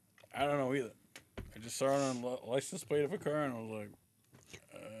on. I don't know either. I just saw it on the license plate of a car, and I was like,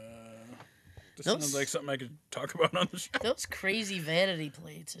 this sounds like something I could talk about on the show. Those crazy vanity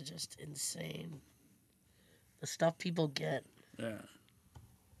plates are just insane. The stuff people get. Yeah.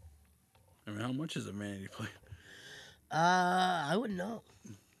 I mean, how much is a vanity plate? I wouldn't know.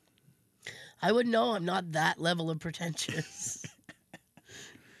 I wouldn't know. I'm not that level of pretentious.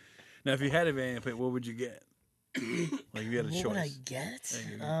 Now, if you had a vanity plate, what would you get? Like, if you had a choice. What would I get? Like,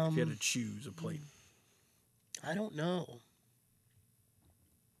 if you had to choose a plate. I don't know.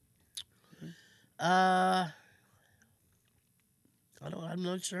 I'm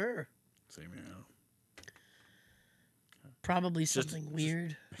not sure. Same here. Probably something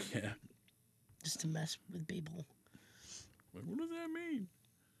weird. Yeah. Just to mess with people. Like, what does that mean?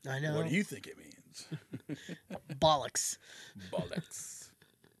 I know. What do you think it means? Bollocks. Bollocks.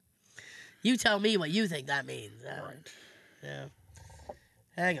 You tell me what you think that means. Right. Yeah.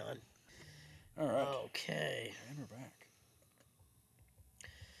 Hang on. All right. Okay. And we're back.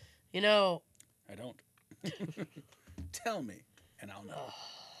 You know. I don't. Tell me, and I'll know.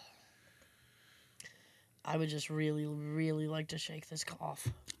 I would just really, really like to shake this cough.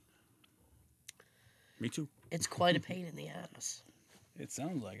 Me too. It's quite a pain in the ass. It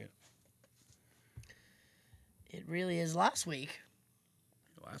sounds like it. It really is. Last week.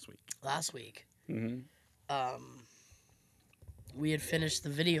 Mm-hmm. We had finished the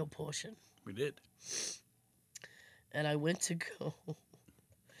video portion. We did. And I went to go.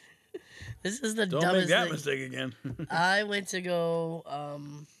 This is the Don't dumbest make that thing. mistake again. I went to go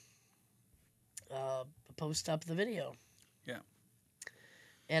post up the video. Yeah.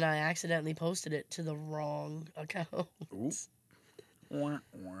 And I accidentally posted it to the wrong account. Ooh. Wah,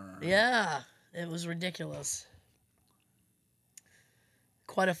 wah. Yeah, it was ridiculous.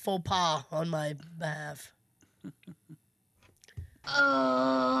 Quite a faux pas on my behalf.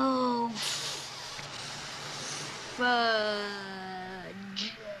 Oh,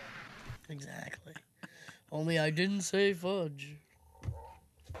 fudge. Exactly. Only I didn't say fudge.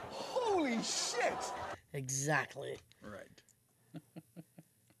 Holy shit! Exactly. Right.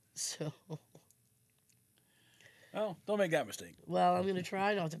 So. Oh, don't make that mistake. Well, I'm going to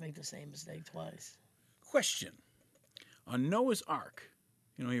try not to make the same mistake twice. Question. On Noah's Ark,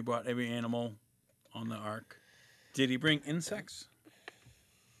 you know, he brought every animal on the Ark. Did he bring insects?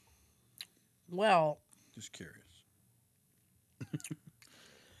 Well. Just curious.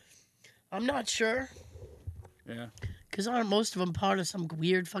 I'm not sure. Yeah. Because aren't most of them part of some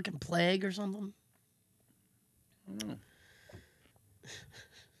weird fucking plague or something? I don't know.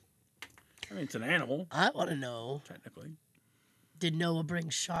 I mean, it's an animal. I want to know. Technically. Did Noah bring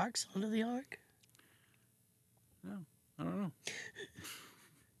sharks onto the ark? No, I don't know.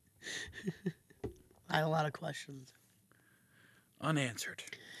 I have a lot of questions. Unanswered.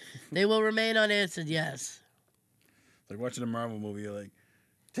 They will remain unanswered, yes. It's like watching a Marvel movie. You're like,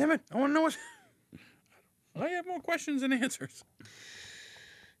 damn it, I want to know what... I have more questions than answers.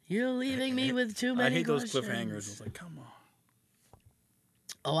 You're leaving me with too many questions. I hate those cliffhangers. It's like, come on.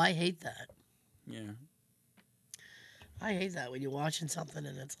 Oh, I hate that. Yeah. I hate that when you're watching something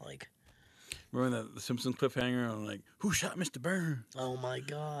and it's like... Remember the Simpsons cliffhanger? I'm like, who shot Mr. Burns? Oh, my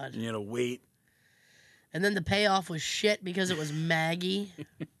God. And you had to wait. And then the payoff was shit because it was Maggie.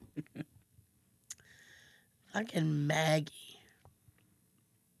 Fucking Maggie.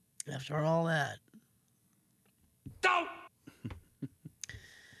 After all that. Don't!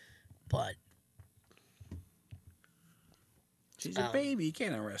 But... She's a baby. You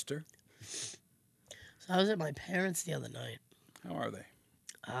can't arrest her. So I was at my parents' the other night. How are they?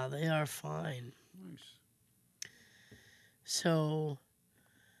 They are fine. Nice. So,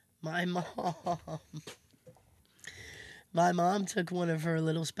 my mom took one of her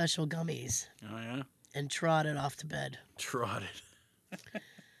little special gummies. Oh, yeah? And trotted off to bed. Trotted.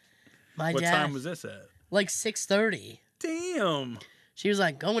 What time was this at? Like 6:30. Damn. She was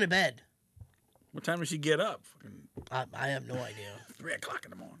like, going to bed. What time did she get up? I have no idea. 3 o'clock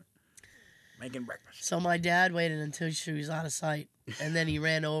in the morning. Making breakfast. So my dad waited until she was out of sight. And then he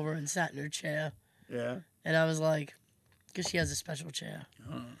ran over and sat in her chair. Yeah. And I was like, because she has a special chair.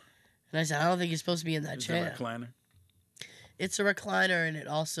 And I said, I don't think you're supposed to be in that chair. Is that a recliner? It's a recliner, and it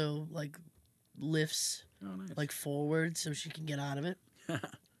also like lifts nice. like forward so she can get out of it.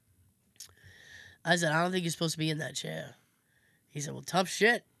 I said, I don't think you're supposed to be in that chair. He said, well, tough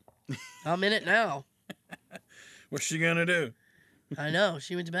shit. I'm in it now. What's she gonna do? I know.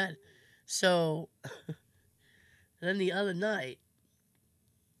 She went to bed. So then the other night,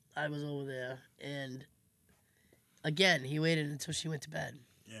 I was over there, and again, he waited until she went to bed.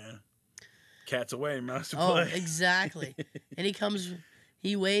 Yeah. Cat's away, mouse to Oh, play. exactly. And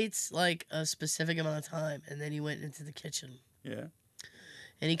he waits like a specific amount of time, and then he went into the kitchen. Yeah.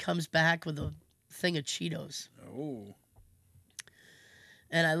 And he comes back with a thing of Cheetos. Oh.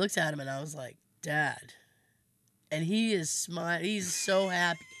 And I looked at him, and I was like, Dad. And he is smiling. He's so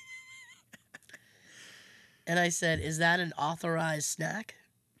happy. And I said, is that an authorized snack?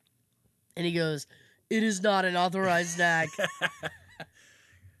 And he goes, it is not an authorized snack.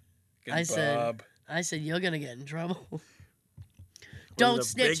 I said, you're going to get in trouble. Don't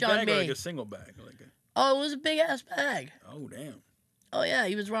snitch on me. Or like a single bag? Oh, it was a big-ass bag. Oh, damn. Oh, yeah,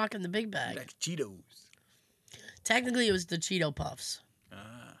 he was rocking the big bag. Like Cheetos. Technically, it was the Cheeto Puffs.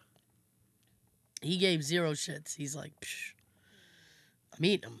 Ah. He gave 0 shits. He's like, psh, I'm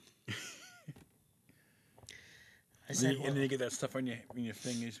eating them. I said, and then you get that stuff on your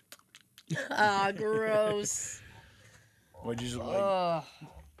fingers. Ah, gross. Or you just like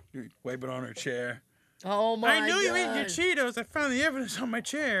you wipe it on her chair. Oh my God. I knew you ate your Cheetos. I found the evidence on my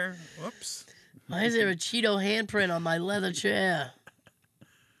chair. Whoops. Why is there a Cheeto handprint on my leather chair?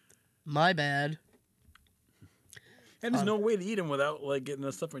 My bad. And there's no way to eat them without like getting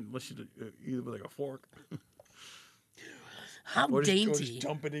the stuff unless you eat it with like a fork. How dainty. Or just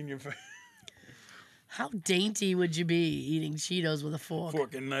dump it in your face. How dainty would you be eating Cheetos with a fork?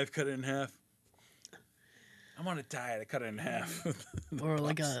 Fork and knife, cut it in half. I'm on a diet. I cut it in half. Or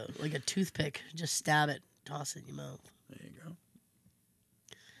like a toothpick. Just stab it, toss it in your mouth. There you go.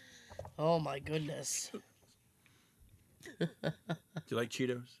 Oh my goodness. Do you like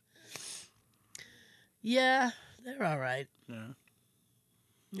Cheetos? Yeah, they're all right. Yeah.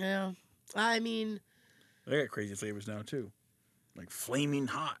 Yeah. I mean, they got crazy flavors now too, like flaming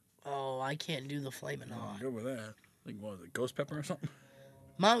hot. Oh, I can't do the flaming hot. Good with that. Like what was it, ghost pepper or something?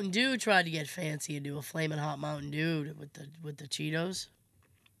 Mountain Dew tried to get fancy and do a flaming hot Mountain Dew with the Cheetos.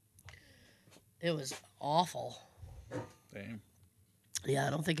 It was awful. Damn. Yeah, I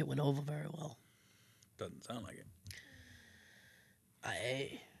don't think it went over very well. Doesn't sound like it.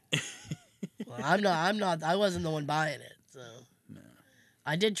 Well, I wasn't the one buying it, so. No.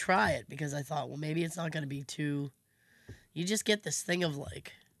 I did try it because I thought, well, maybe it's not going to be too. You just get this thing of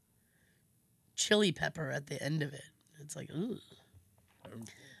like chili pepper at the end of it. It's like, ooh.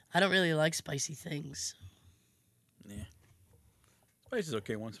 I don't really like spicy things. Yeah. Spice is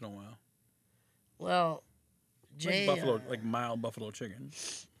okay once in a while. Well, Jay. Like mild buffalo chicken.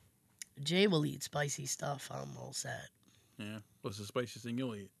 Jay will eat spicy stuff. I'm all set. Yeah. What's the spiciest thing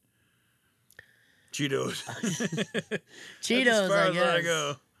you'll eat? Cheetos. Cheetos, That's as far I guess. as I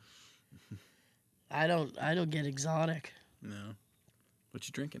go. I don't get exotic. No. What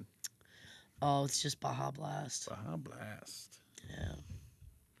you drinking? Oh, it's just Baja Blast. Baja Blast. Yeah.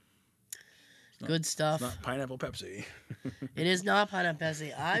 Good stuff. It's not pineapple Pepsi. It is not pineapple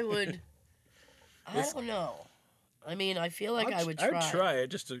Pepsi. I don't know. I mean, I feel like I would try. I would try it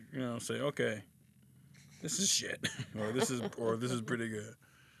just to, say, okay, this is shit, or this is pretty good.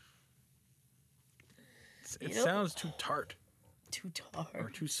 It sounds too tart. Too tart. Or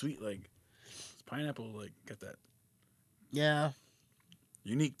too sweet. Like pineapple, like got that. Yeah.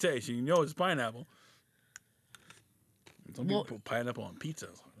 Unique taste. You know it's pineapple. Some people put pineapple on pizza.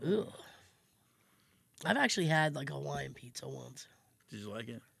 Ugh. I've actually had like a Hawaiian pizza once. Did you like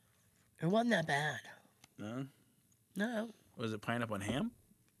it? It wasn't that bad. No? No. Was it pineapple and ham?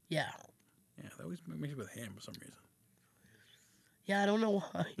 Yeah. Yeah, that always makes it with ham for some reason. Yeah, I don't know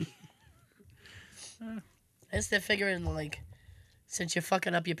why. I guess they're figuring, like, since you're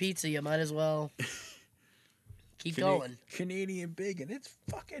fucking up your pizza, you might as well keep going. Canadian bacon, it's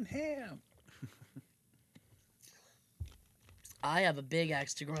fucking ham. I have a big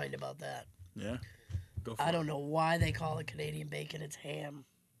axe to grind about that. Yeah? Go for I don't know why they call it Canadian bacon. It's ham.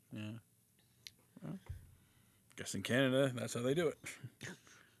 Yeah. Well, guess in Canada, that's how they do it.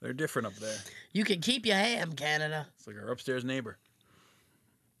 They're different up there. You can keep your ham, Canada. It's like our upstairs neighbor.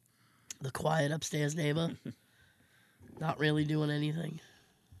 The quiet upstairs neighbor. Not really doing anything.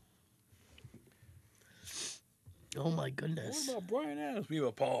 Oh, my goodness. What about Bryan Adams? We've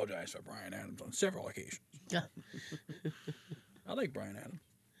apologized for Bryan Adams on several occasions. Yeah. I like Bryan Adams.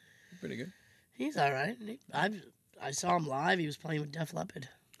 He's pretty good. He's all right. I saw him live. He was playing with Def Leppard.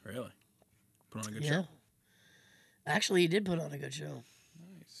 Really? Put on a good show. Actually, he did put on a good show.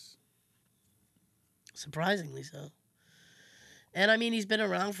 Nice. Surprisingly so. And I mean, he's been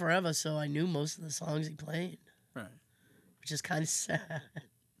around forever, so I knew most of the songs he played. Right. Which is kind of sad.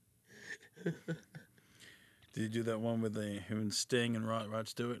 Did you do that one with him and Sting and Rod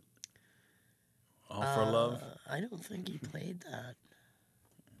Stewart? All for Love? I don't think he played that.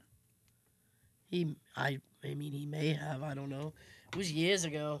 I mean, he may have. I don't know. It was years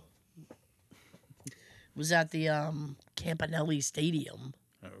ago. It was at the Campanelli Stadium.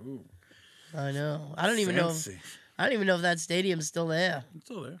 Oh. I know. I don't even know. I don't even know if that stadium's still there. It's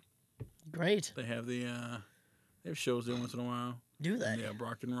still there. Great. They have they have shows there once in a while. Do they? Yeah,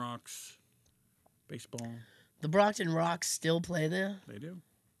 Brockton Rocks, baseball. The Brockton Rocks still play there? They do.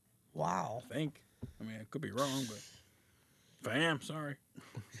 Wow. I think. I mean, I could be wrong, but if I am, sorry.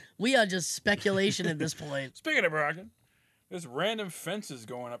 We are just speculation at this point. Speaking of Brockton, there's random fences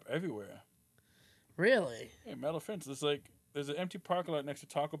going up everywhere. Really? Yeah, metal fences. It's like there's an empty parking lot next to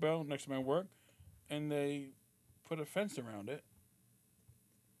Taco Bell, next to my work, and they put a fence around it.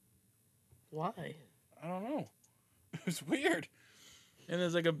 Why? I don't know. It's weird. And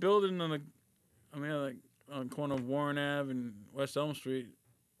there's like a building on the corner of Warren Ave and West Elm Street,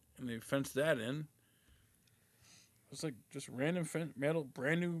 and they fenced that in. It's like just random metal,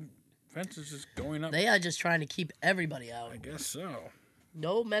 brand new fences just going up. They are just trying to keep everybody out. I guess so.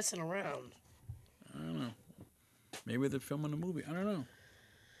 No messing around. I don't know. Maybe they're filming a movie. I don't know.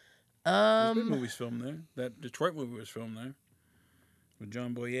 There's been movies filmed there. That Detroit movie was filmed there with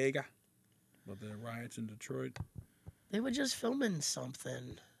John Boyega about the riots in Detroit. They were just filming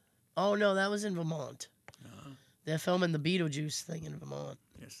something. Oh no, that was in Vermont. They're filming the Beetlejuice thing in Vermont.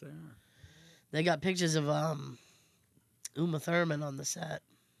 Yes, they are. They got pictures of Uma Thurman on the set.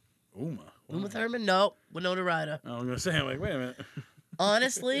 Uma? Wow. Uma Thurman? No, Winona Ryder. I was gonna say, I'm like, wait a minute.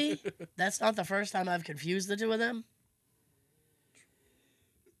 Honestly, that's not the first time I've confused the two of them.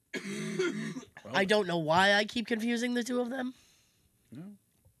 I don't know why I keep confusing the two of them. No.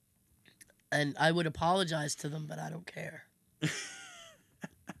 And I would apologize to them, but I don't care.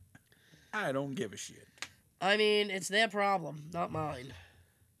 I don't give a shit. I mean, it's their problem, not mine.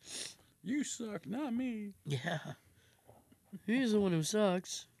 You suck, not me. Yeah. He's the one who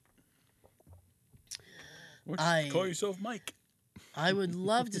sucks. Call yourself Mike. I would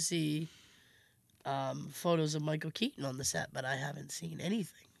love to see photos of Michael Keaton on the set, but I haven't seen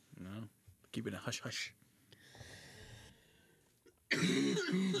anything. No. Keep it a hush-hush. You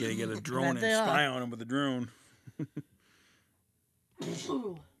gotta get a drone and spy on him with a drone.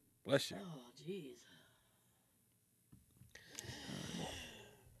 Bless you. Oh, jeez.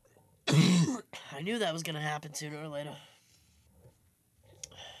 I knew that was going to happen sooner or later.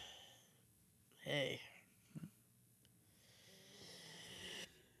 Hey.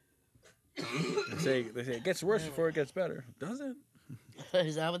 They say it gets worse before it gets better. Does it?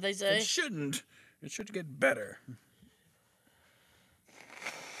 Is that what they say? It shouldn't. It should get better.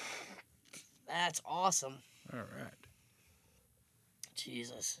 That's awesome. All right.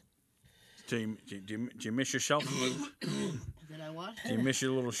 Jesus. Do you miss your shelf? Did I what? Do you miss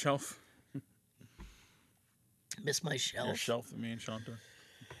your little shelf? Miss my shelf. Your shelf, me and Shanta.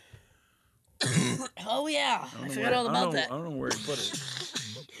 Oh, yeah. I forgot all about that. I don't know where you put it.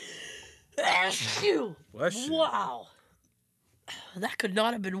 Bless you. Bless you. Wow. That could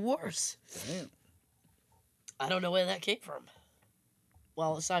not have been worse. Damn. I don't know where that came from.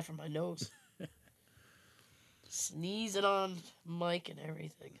 Well, aside from my nose. Sneezing on Mike and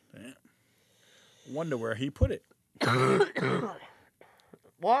everything. Damn. Wonder where he put it.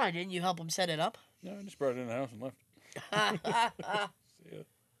 Why? Didn't you help him set it up? No, I just brought it in the house and left. See ya.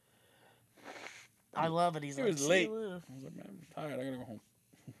 I love it. He's It like, was late. "See you later." I was like, man, I'm tired. I gotta go home.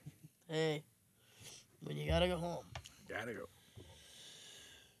 Hey, when you gotta go home. Gotta go.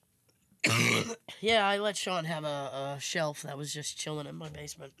 Yeah, I let Sean have a shelf that was just chilling in my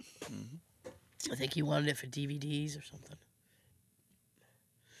basement. Mm-hmm. I think he wanted it for DVDs or something.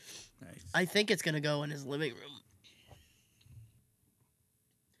 Nice. I think it's going to go in his living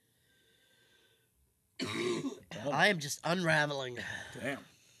room. I am just unraveling. Damn.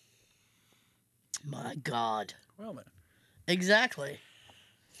 My God. Well, then. Exactly.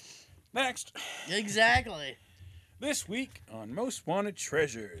 Next. Exactly. This week on Most Wanted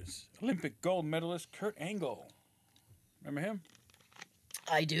Treasures, Olympic gold medalist Kurt Angle. Remember him?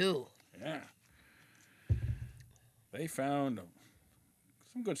 I do. Yeah. They found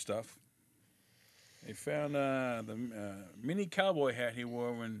some good stuff. They found the mini cowboy hat he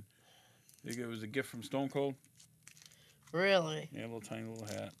wore when it was a gift from Stone Cold. Really? Yeah, a little tiny little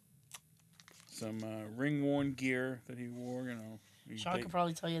hat. Some ring-worn gear that he wore, you know. Sean could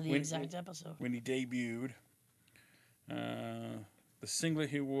probably tell you the exact episode. When he debuted. The singlet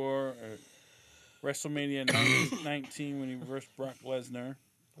he wore at WrestleMania 19 when he versed Brock Lesnar.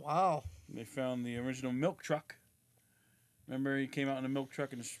 Wow. They found the original milk truck. Remember, he came out in a milk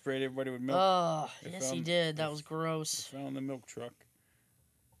truck and sprayed everybody with milk. Oh, yes, he did. That was gross. They found the milk truck,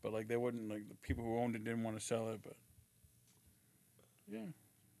 but like they wouldn't, like the people who owned it didn't want to sell it. But yeah,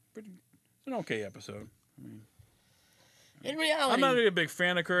 it's an okay episode. I mean, in reality, I'm not really a big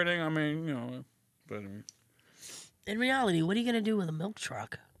fan of Kurting. I mean, but in reality, what are you gonna do with a milk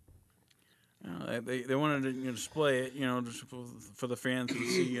truck? They wanted to display it, just for the fans to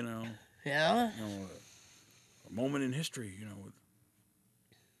see, Yeah. A moment in history, with.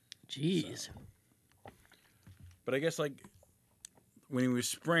 Jeez. So. But I guess like when he was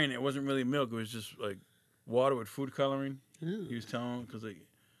spraying, it wasn't really milk. It was just like water with food coloring. Ooh. He was telling because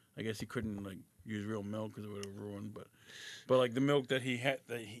I guess he couldn't like use real milk because it would have ruined. But like the milk that he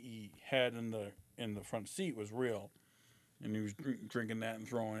had in the front seat was real, and he was drinking that and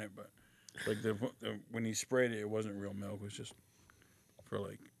throwing it. But like when he sprayed it, it wasn't real milk. It was just for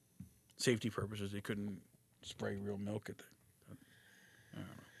like safety purposes. He couldn't spray real milk at the. I don't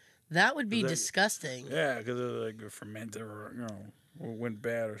know. That would be disgusting. Yeah, because it like fermented or went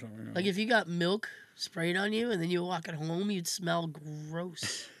bad or something. Like if you got milk sprayed on you and then you walk at home, you'd smell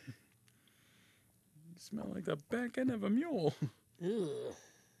gross. You smell like the back end of a mule. Ew.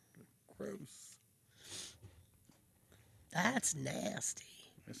 Gross. That's nasty.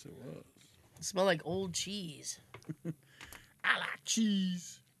 Yes, it was. It smelled like old cheese. I like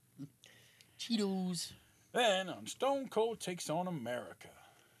cheese. Cheetos. Then on Stone Cold Takes on America.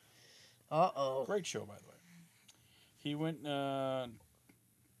 Uh-oh. Great show, by the way. He went learn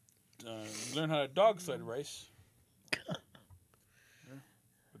how to dog sled race.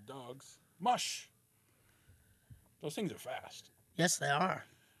 With dogs. Mush. Those things are fast. Yes, they are.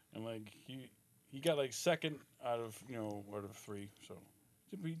 And like he got like second out of 3, so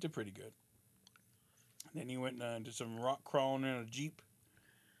he did pretty good. And then he went and did some rock crawling in a Jeep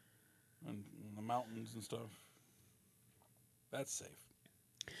on the mountains and stuff. That's safe.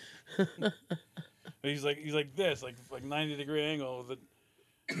 he's like this, like 90-degree angle.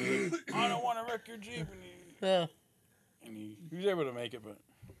 He's like, I don't want to wreck your Jeep, and he was able to make it, but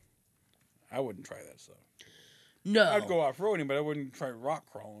I wouldn't try that stuff. No, I'd go off roading, but I wouldn't try rock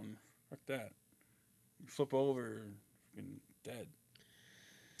crawling. Fuck that. You flip over, and dead.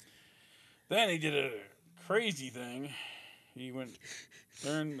 Then he did a crazy thing. He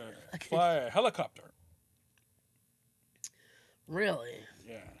learned to fly a helicopter. Really?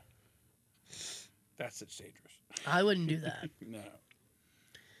 Yeah. That's dangerous. I wouldn't do that. No.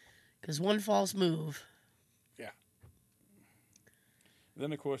 Because one false move. Yeah.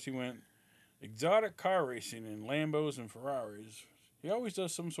 Then, of course, he went exotic car racing in Lambos and Ferraris. He always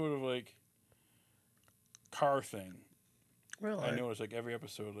does some sort of, like, car thing. Really? I notice, like, every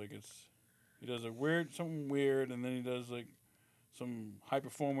episode, like, he does something weird, and then he does, like, some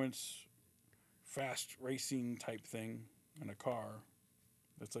high-performance, fast racing type thing in a car.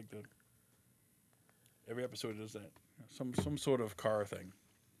 That's like every episode does that. Some sort of car thing.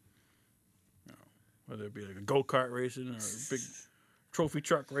 Whether it be like a go-kart racing or a big trophy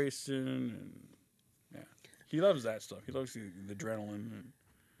truck racing, and yeah, he loves that stuff. He loves the adrenaline,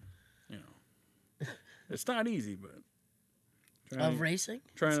 and it's not easy, but racing.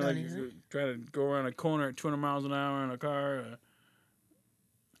 Trying to go around a corner at 200 miles an hour in a car.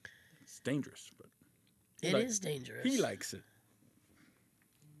 It's dangerous, but it is dangerous. He likes it.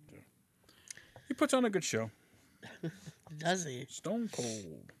 He puts on a good show. Does he? Stone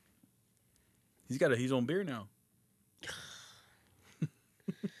Cold. He's got his own beer now.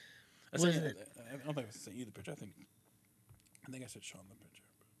 I don't think I sent you the picture. I think I said Sean the picture.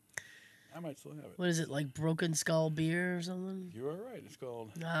 But I might still have it. What is it, like Broken Skull beer or something? You are right. It's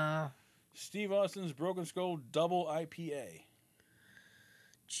called Steve Austin's Broken Skull Double IPA.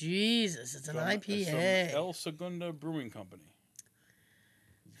 Jesus, it's an IPA. It's from El Segunda Brewing Company.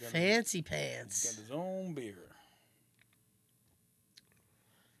 Fancy pants. He's got his own beer.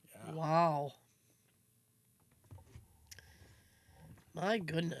 Yeah. Wow. My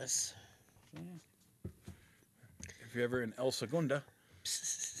goodness. If you're ever in El Segunda,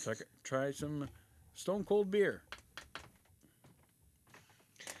 try some Stone Cold beer.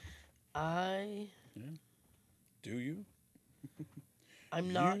 Yeah. Do you?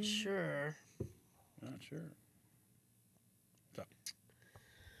 I'm not sure. Not sure. So.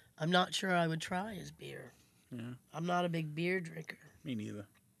 I'm not sure I would try his beer. Yeah. I'm not a big beer drinker. Me neither.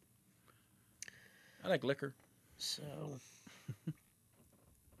 I like liquor. So.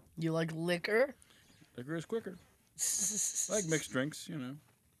 You like liquor? Liquor is quicker. I like mixed drinks, Some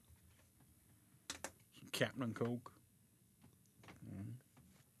Captain and Coke.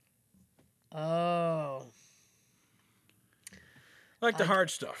 Oh. I like the hard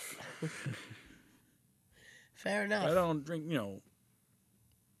stuff. Fair enough. I don't drink,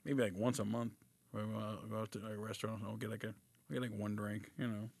 maybe like once a month. Or I'll go out to a restaurant. I'll get like one drink,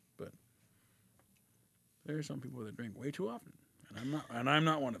 But there are some people that drink way too often, and I'm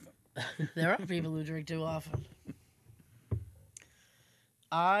not one of them. There are people who drink too often.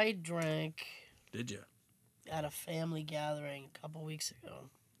 I drank. Did you? At a family gathering a couple weeks ago.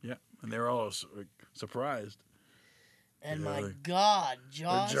 Yeah, and they were all surprised. And my God,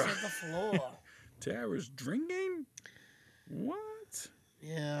 jaws hit the floor. Tara's drinking? What?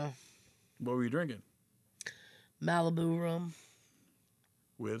 Yeah. What were you drinking? Malibu rum.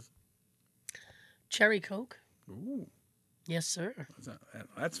 With? Cherry Coke. Ooh. Yes, sir.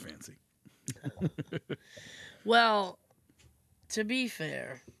 That's fancy. Well, to be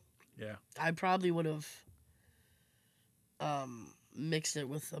fair, yeah, I probably would have mixed it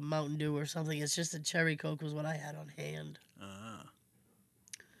with a Mountain Dew or something. It's just that Cherry Coke was what I had on hand.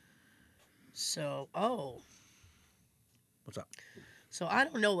 So, what's up? So I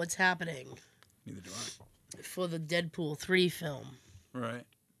don't know what's happening. Neither do I. For the Deadpool 3 film. Right.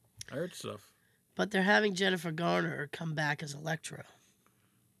 I heard stuff. But they're having Jennifer Garner come back as Elektra.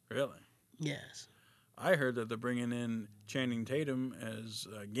 Really? Yes. I heard that they're bringing in Channing Tatum as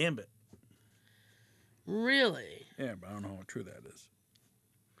Gambit. Really? Yeah, but I don't know how true that is.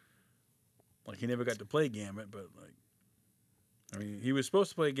 Like, he never got to play Gambit, but, he was supposed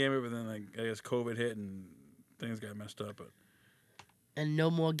to play Gambit, but then, I guess COVID hit and things got messed up. But and no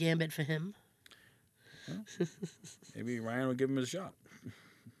more Gambit for him? Well, maybe Ryan will give him a shot.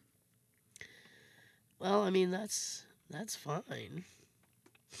 Well, that's fine.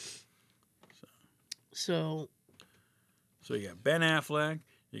 So you got Ben Affleck,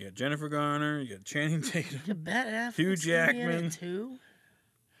 you got Jennifer Garner, you got Channing Tatum, you Ben Affleck's Hugh Jackman in it too.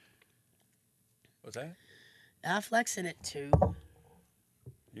 What's that? Affleck's in it too.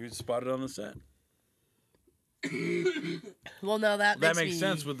 You spotted on the set. Well, no, that makes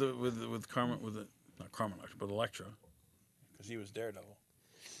sense with Carmen not Carmen Electra, but Electra, because he was Daredevil.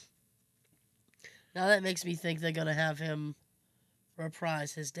 Now that makes me think they're gonna have him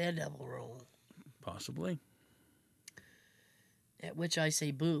reprise his Daredevil role. Possibly. At which I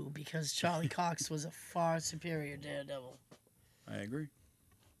say boo, because Charlie Cox was a far superior Daredevil. I agree.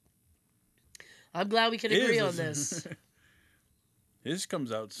 I'm glad we can agree on this. His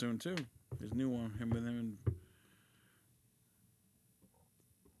comes out soon too. His new one,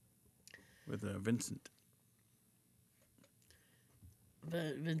 with Vincent.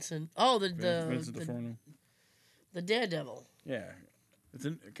 Vincent. Oh, Vincent D'Onofrio. The Daredevil. Yeah, I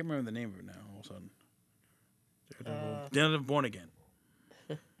can't remember the name of it now. All of a sudden, Daredevil Born Again.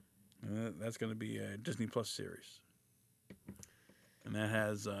 That's going to be a Disney Plus series, and that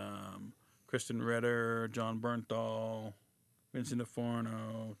has Kristen Ritter, John Bernthal, Vincent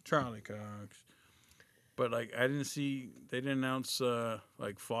D'Onofrio, Charlie Cox. But I didn't see they didn't announce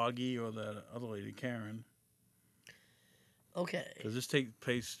Foggy or that other lady Karen. Okay. Does this take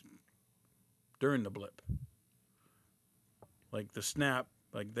place during the blip? Like the snap,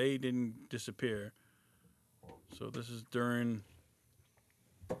 they didn't disappear. So this is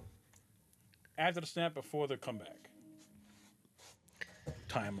after the snap, before the comeback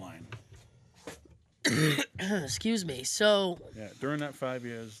timeline. Excuse me. So yeah, during that 5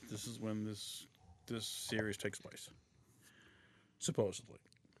 years, this is when this series takes place. Supposedly,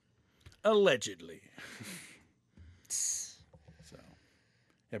 allegedly. So,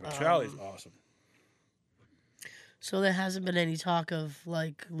 yeah, but Charlie's awesome. So there hasn't been any talk of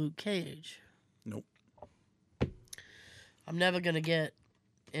Luke Cage. Nope. I'm never gonna get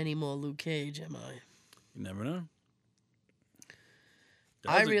any more Luke Cage, am I? You never know.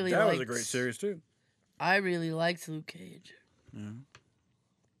 That was a great series too. I really liked Luke Cage. Yeah.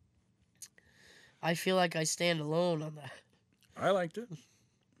 I feel like I stand alone on that. I liked it.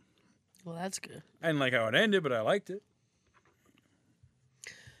 Well, that's good. I didn't like how it ended, but I liked it.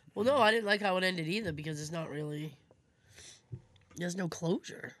 Well, no, I didn't like how it ended either because it's not really. There's no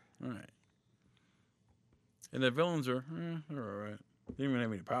closure. All right. And the villains are, they're all right. They didn't even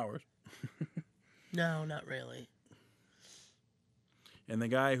have any powers. No, not really. And the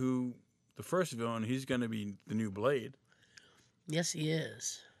guy the first villain, he's going to be the new Blade. Yes, he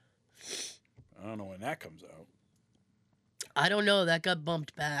is. I don't know when that comes out. I don't know. That got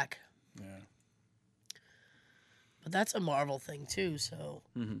bumped back. Yeah. But that's a Marvel thing, too, so.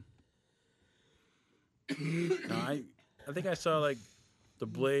 Mm-hmm. No, I think I saw, the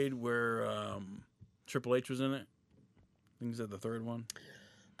Blade where Triple H was in it. I think it's the third one.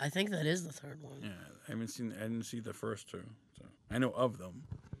 I think that is the third one. Yeah, I didn't see the first two. So I know of them.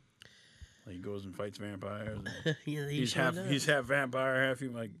 He goes and fights vampires. And Yeah, he's half vampire, half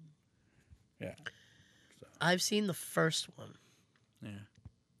human. Like, yeah. So. I've seen the first one. Yeah.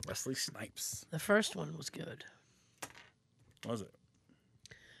 Wesley Snipes. The first one was good. Was it?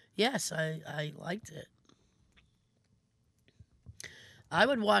 Yes, I liked it. I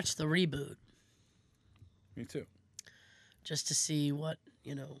would watch the reboot. Me too. Just to see what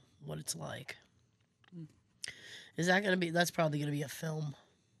it's like. Is that going to be... That's probably going to be a film.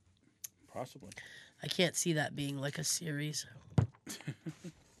 Possibly. I can't see that being like a series.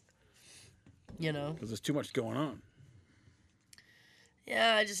 Because there's too much going on.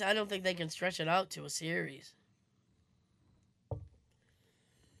 Yeah, I don't think they can stretch it out to a series.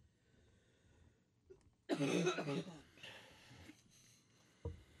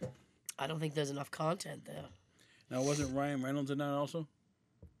 I don't think there's enough content there. Now, wasn't Ryan Reynolds in that also?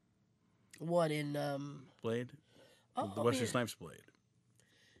 What, in... Blade? Oh, the Wesley Snipes Blade.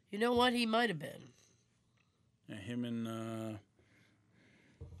 You know what? He might have been. Yeah, him and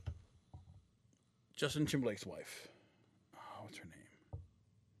Justin Timberlake's wife. Oh, what's her name?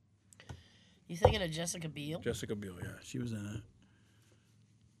 You thinking of Jessica Biel? Jessica Biel, yeah. She was in it.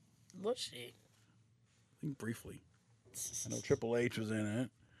 Was she? I think briefly. I know Triple H was in it.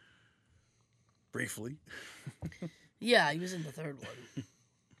 Briefly. Yeah, he was in the third one.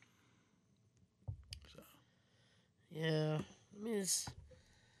 So. Yeah. I mean,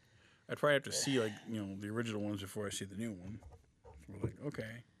 I'd probably have to see, like, the original ones before I see the new one. We're like,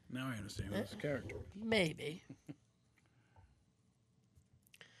 okay, now I understand who this character is. Maybe.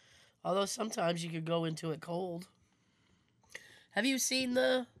 Although sometimes you could go into it cold. Have you seen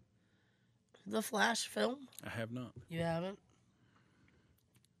the Flash film? I have not. You haven't?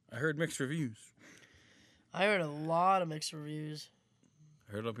 I heard mixed reviews. I heard a lot of mixed reviews.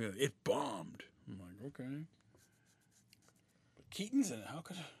 I heard it bombed. I'm like, okay. But Keaton's in it. How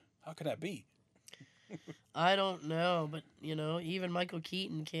could that be? I don't know, but, even Michael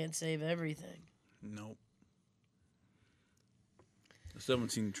Keaton can't save everything. Nope. I still haven't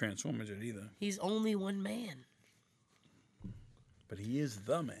seen Transformers yet either. He's only one man. But he is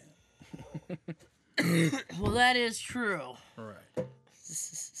the man. Well, that is true. All right.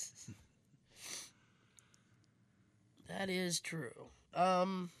 That is true. I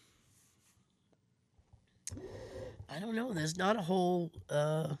don't know. There's not a whole...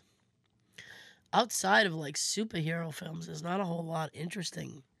 outside of, like, superhero films, there's not a whole lot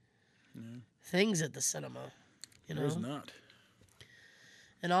interesting things at the cinema. There's not.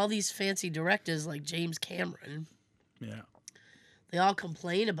 And all these fancy directors like James Cameron... Yeah. They all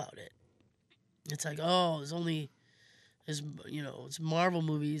complain about it. It's like, oh, it's Marvel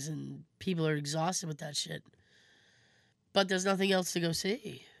movies and people are exhausted with that shit. But there's nothing else to go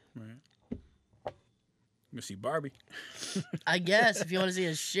see. Right. You see Barbie. I guess, if you want to see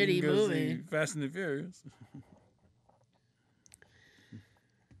a shitty movie. See Fast and the Furious.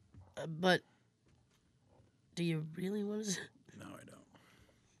 But do you really want to see? No, I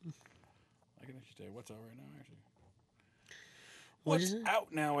don't. I can actually tell you what's out right now, actually. What's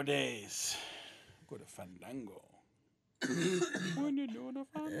out nowadays? Go to Fandango. When you do the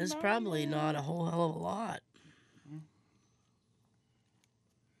Fandango. There's probably not a whole hell of a lot.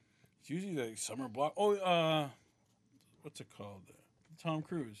 It's usually the summer block. Oh, what's it called? Tom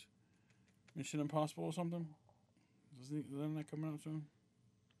Cruise. Mission Impossible or something? Isn't that coming out soon?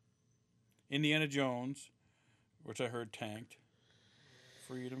 Indiana Jones, which I heard tanked.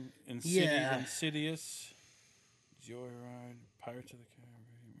 Freedom. Insidious. Joyride. Pirates of the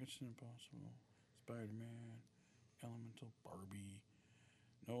Caribbean. Mission Impossible. Spider-Man. Elemental. Barbie.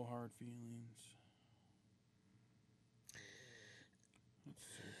 No Hard Feelings.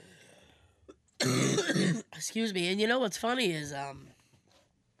 Excuse me. And you know what's funny is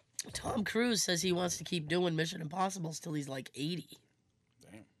Tom Cruise says he wants to keep doing Mission Impossibles till he's like 80.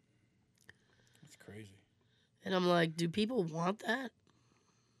 Damn. That's crazy. And I'm like, do people want that?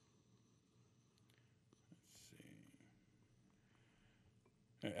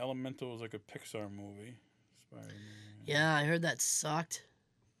 Let's see. Elemental was like a Pixar movie. Spider-Man. Yeah, I heard that sucked.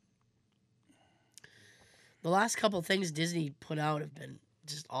 The last couple things Disney put out have been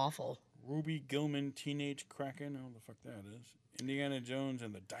just awful. Ruby Gilman, Teenage Kraken. I don't know what the fuck that is. Indiana Jones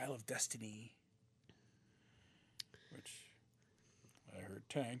and the Dial of Destiny. Which I heard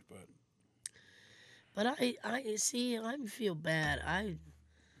tanked, but... But I see, I feel bad.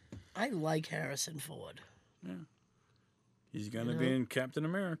 I like Harrison Ford. Yeah. He's going to be in Captain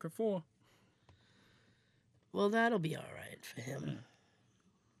America 4. Well, that'll be all right for him.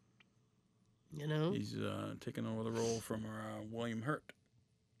 Yeah. He's taking over the role from William Hurt.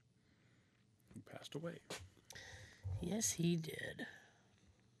 He passed away. Yes, he did.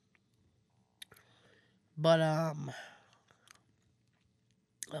 But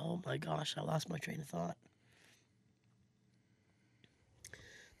oh my gosh, I lost my train of thought.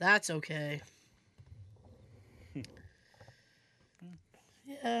 That's okay.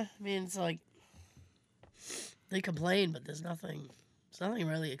 Yeah, I mean, it's like they complain, but there's nothing. It's nothing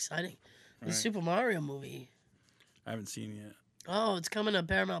really exciting. The Right. Super Mario movie. I haven't seen it yet. Oh, it's coming to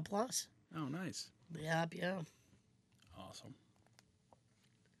Paramount Plus. Oh, nice. The app, yeah. Awesome.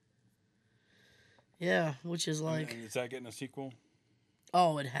 Yeah, which is like, And is that getting a sequel?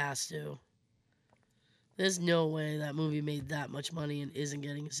 oh, it has to. There's no way that movie made that much money and isn't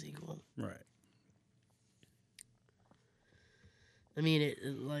getting a sequel. Right. I mean, it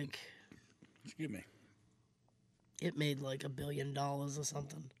like, Excuse me. it made like $1 billion or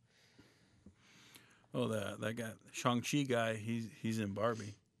something. Oh, that guy, Shang-Chi guy, he's in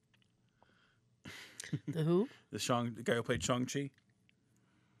Barbie. The who? The guy who played Shang-Chi.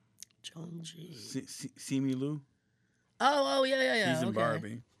 Shang-Chi. Simu Liu. Oh, yeah. He's in okay.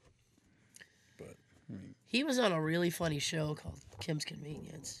 Barbie. But, I mean, He was on a really funny show called Kim's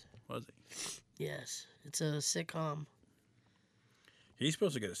Convenience. was he? Yes, it's a sitcom. He's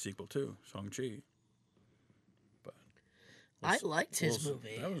supposed to get a sequel too, Shang-Chi. But I liked his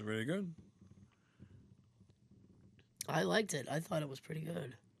movie. That was really good. I liked it. I thought it was pretty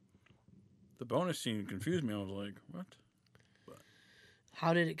good. The bonus scene confused me. I was like, what?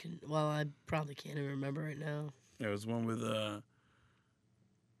 How did it... well, I probably can't even remember right now. It was one with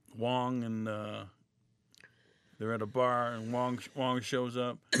Wong and they're at a bar and Wong shows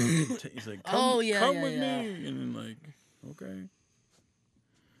up. He's like, come with me. And then like, okay.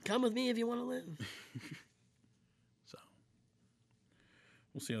 Come with me if you want to live. So,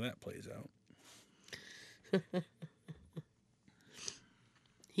 we'll see how that plays out.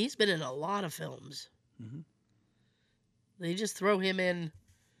 He's been in a lot of films. Mm-hmm. They just throw him in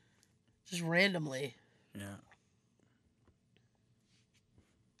just randomly. Yeah.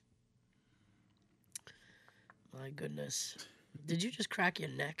 My goodness. Did you just crack your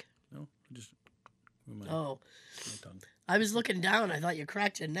neck? No, just with my Oh. tongue. I was looking down. I thought you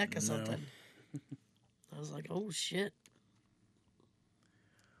cracked your neck or No. something. I was like, oh, shit.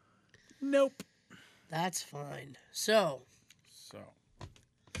 Nope. That's fine. So,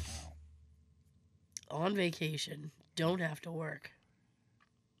 on vacation, don't have to work.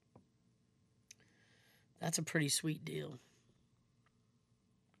 That's a pretty sweet deal.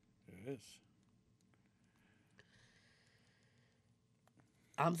 It is.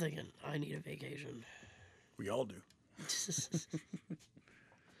 I'm thinking I need a vacation. We all do. It's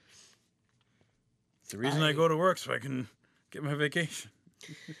the reason I go to work, so I can get my vacation.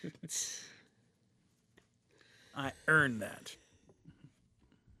 I earned that.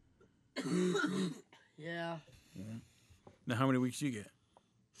 Yeah. Now, how many weeks do you get?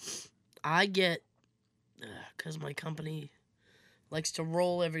 I get, because my company likes to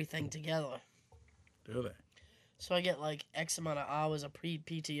roll everything together. Do they? So I get like X amount of hours of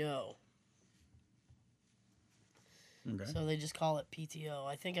PTO. Okay. So they just call it PTO.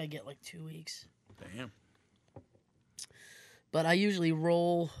 I think I get like 2 weeks. Damn. But I usually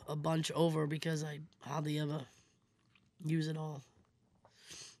roll a bunch over because I hardly ever use it all.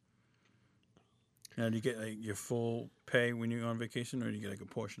 Now, do you get like your full pay when you're on vacation, or do you get like a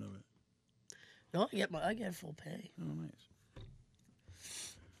portion of it? No, I get full pay. Oh, nice.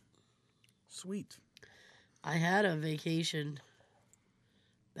 Sweet. I had a vacation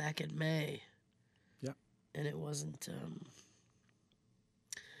back in May. Yeah. And it wasn't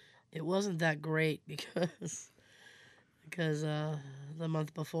that great because the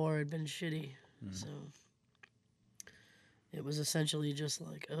month before had been shitty. Mm. So it was essentially just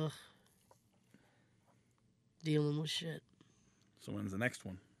like dealing with shit. So when's the next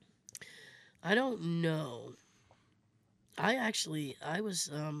one? I don't know. I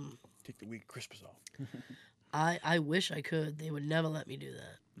was take the week of Christmas off. I wish I could. They would never let me do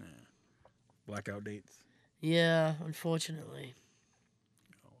that. Yeah. Blackout dates. Yeah, unfortunately.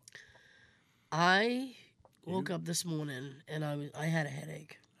 Oh. I woke up this morning and I had a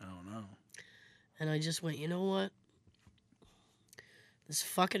headache. Oh no. And I just went, you know what? This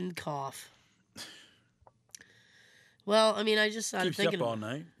fucking cough. Well, I mean, I just started thinking. Keeps you up all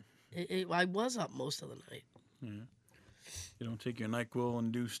night. I was up most of the night. Yeah. You don't take your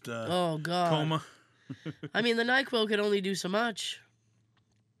NyQuil-induced oh God. coma. I mean, the NyQuil could only do so much.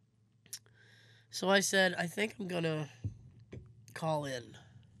 So I said, I think I'm gonna call in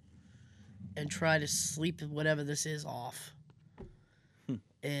and try to sleep whatever this is off.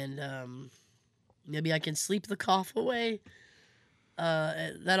 And maybe I can sleep the cough away.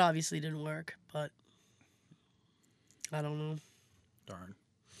 That obviously didn't work, but I don't know. Darn.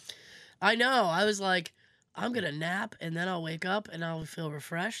 I know. I was like, I'm going to nap, and then I'll wake up, and I'll feel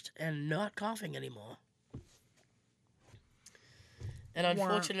refreshed and not coughing anymore. And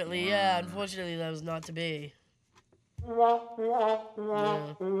unfortunately, unfortunately, that was not to be. Yeah. Oh,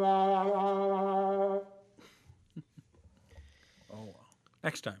 well.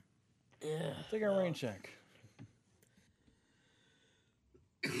 Next time. Yeah. Take a rain check.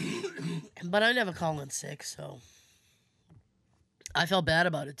 But I never call in sick, so I felt bad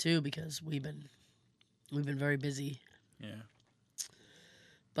about it too because we've been very busy. Yeah.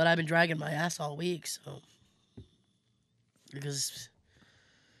 But I've been dragging my ass all week, so because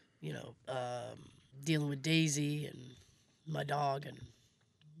dealing with Daisy and my dog and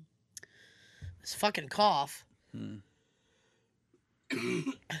this fucking cough.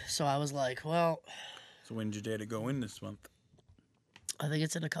 So I was like, well. So when's your day to go in this month? I think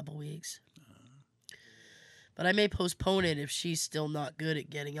it's in a couple weeks. But I may postpone it if she's still not good at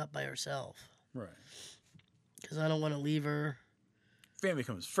getting up by herself. Right. Because I don't want to leave her. Family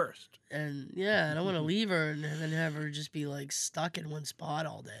comes first. And yeah, I don't want to leave her and then have her just be like stuck in one spot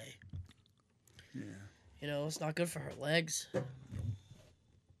all day. Yeah. It's not good for her legs.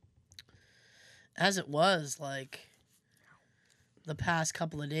 As it was, like, the past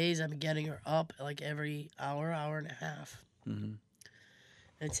couple of days, I've been getting her up like every hour and a half. Mm-hmm.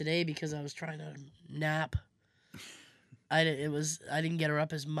 And today, because I was trying to nap, I didn't get her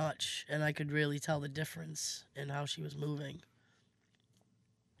up as much, and I could really tell the difference in how she was moving.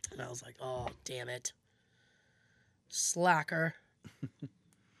 And I was like, oh, damn it. Slacker.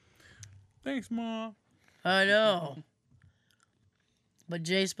 Thanks, Ma. I know. But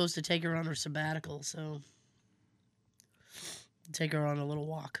Jay's supposed to take her on her sabbatical, so take her on a little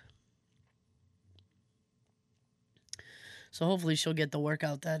walk. So hopefully she'll get the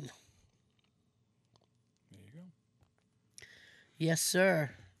workout then. There you go. Yes,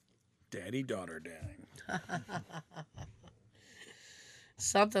 sir. Daddy-daughter dang.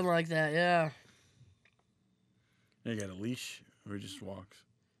 Something like that, yeah. You got a leash or just walks?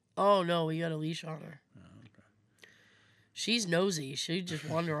 Oh, no, we got a leash on her. Oh, okay. She's nosy. She'd just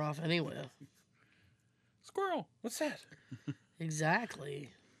wander off anywhere. Squirrel, what's that?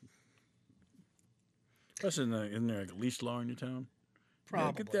 Exactly. Isn't there like a leash law in your town? Probably.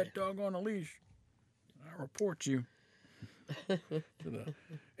 Yeah, get that dog on a leash. I'll report you to the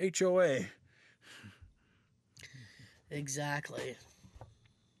HOA. Exactly.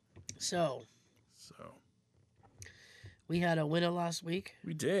 So, we had a winner last week.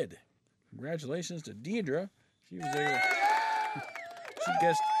 We did. Congratulations to Deidre. She was able. She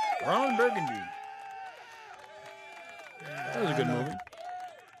guessed Ron Burgundy. That was a good movie.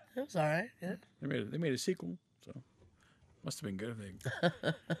 It was all right. Yeah. They made a sequel, so must have been good.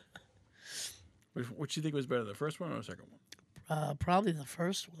 What you think was better, the first one or the second one? Probably the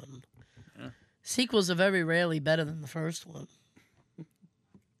first one. Yeah. Sequels are very rarely better than the first one.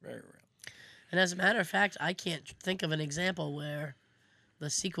 Very rare. And as a matter of fact, I can't think of an example where the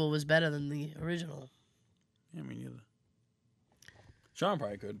sequel was better than the original. Yeah, me neither. Sean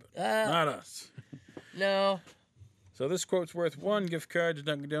probably could, but not us. No. So this quote's worth 1 gift card to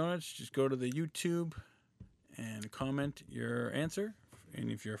Dunkin' Donuts. Just go to the YouTube and comment your answer. And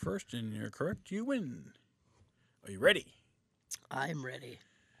if you're first and you're correct, you win. Are you ready? I'm ready.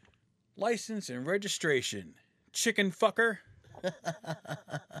 License and registration. Chicken fucker.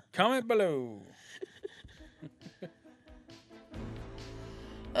 Comment below.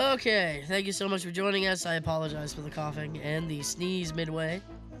 Okay, thank you so much for joining us. I apologize for the coughing and the sneeze midway.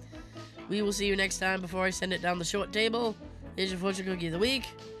 We will see you next time. Before I send it down the short table, here's your fortune cookie of the week.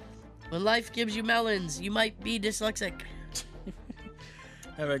 When life gives you melons, you might be dyslexic.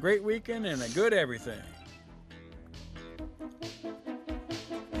 Have a great weekend and a good everything.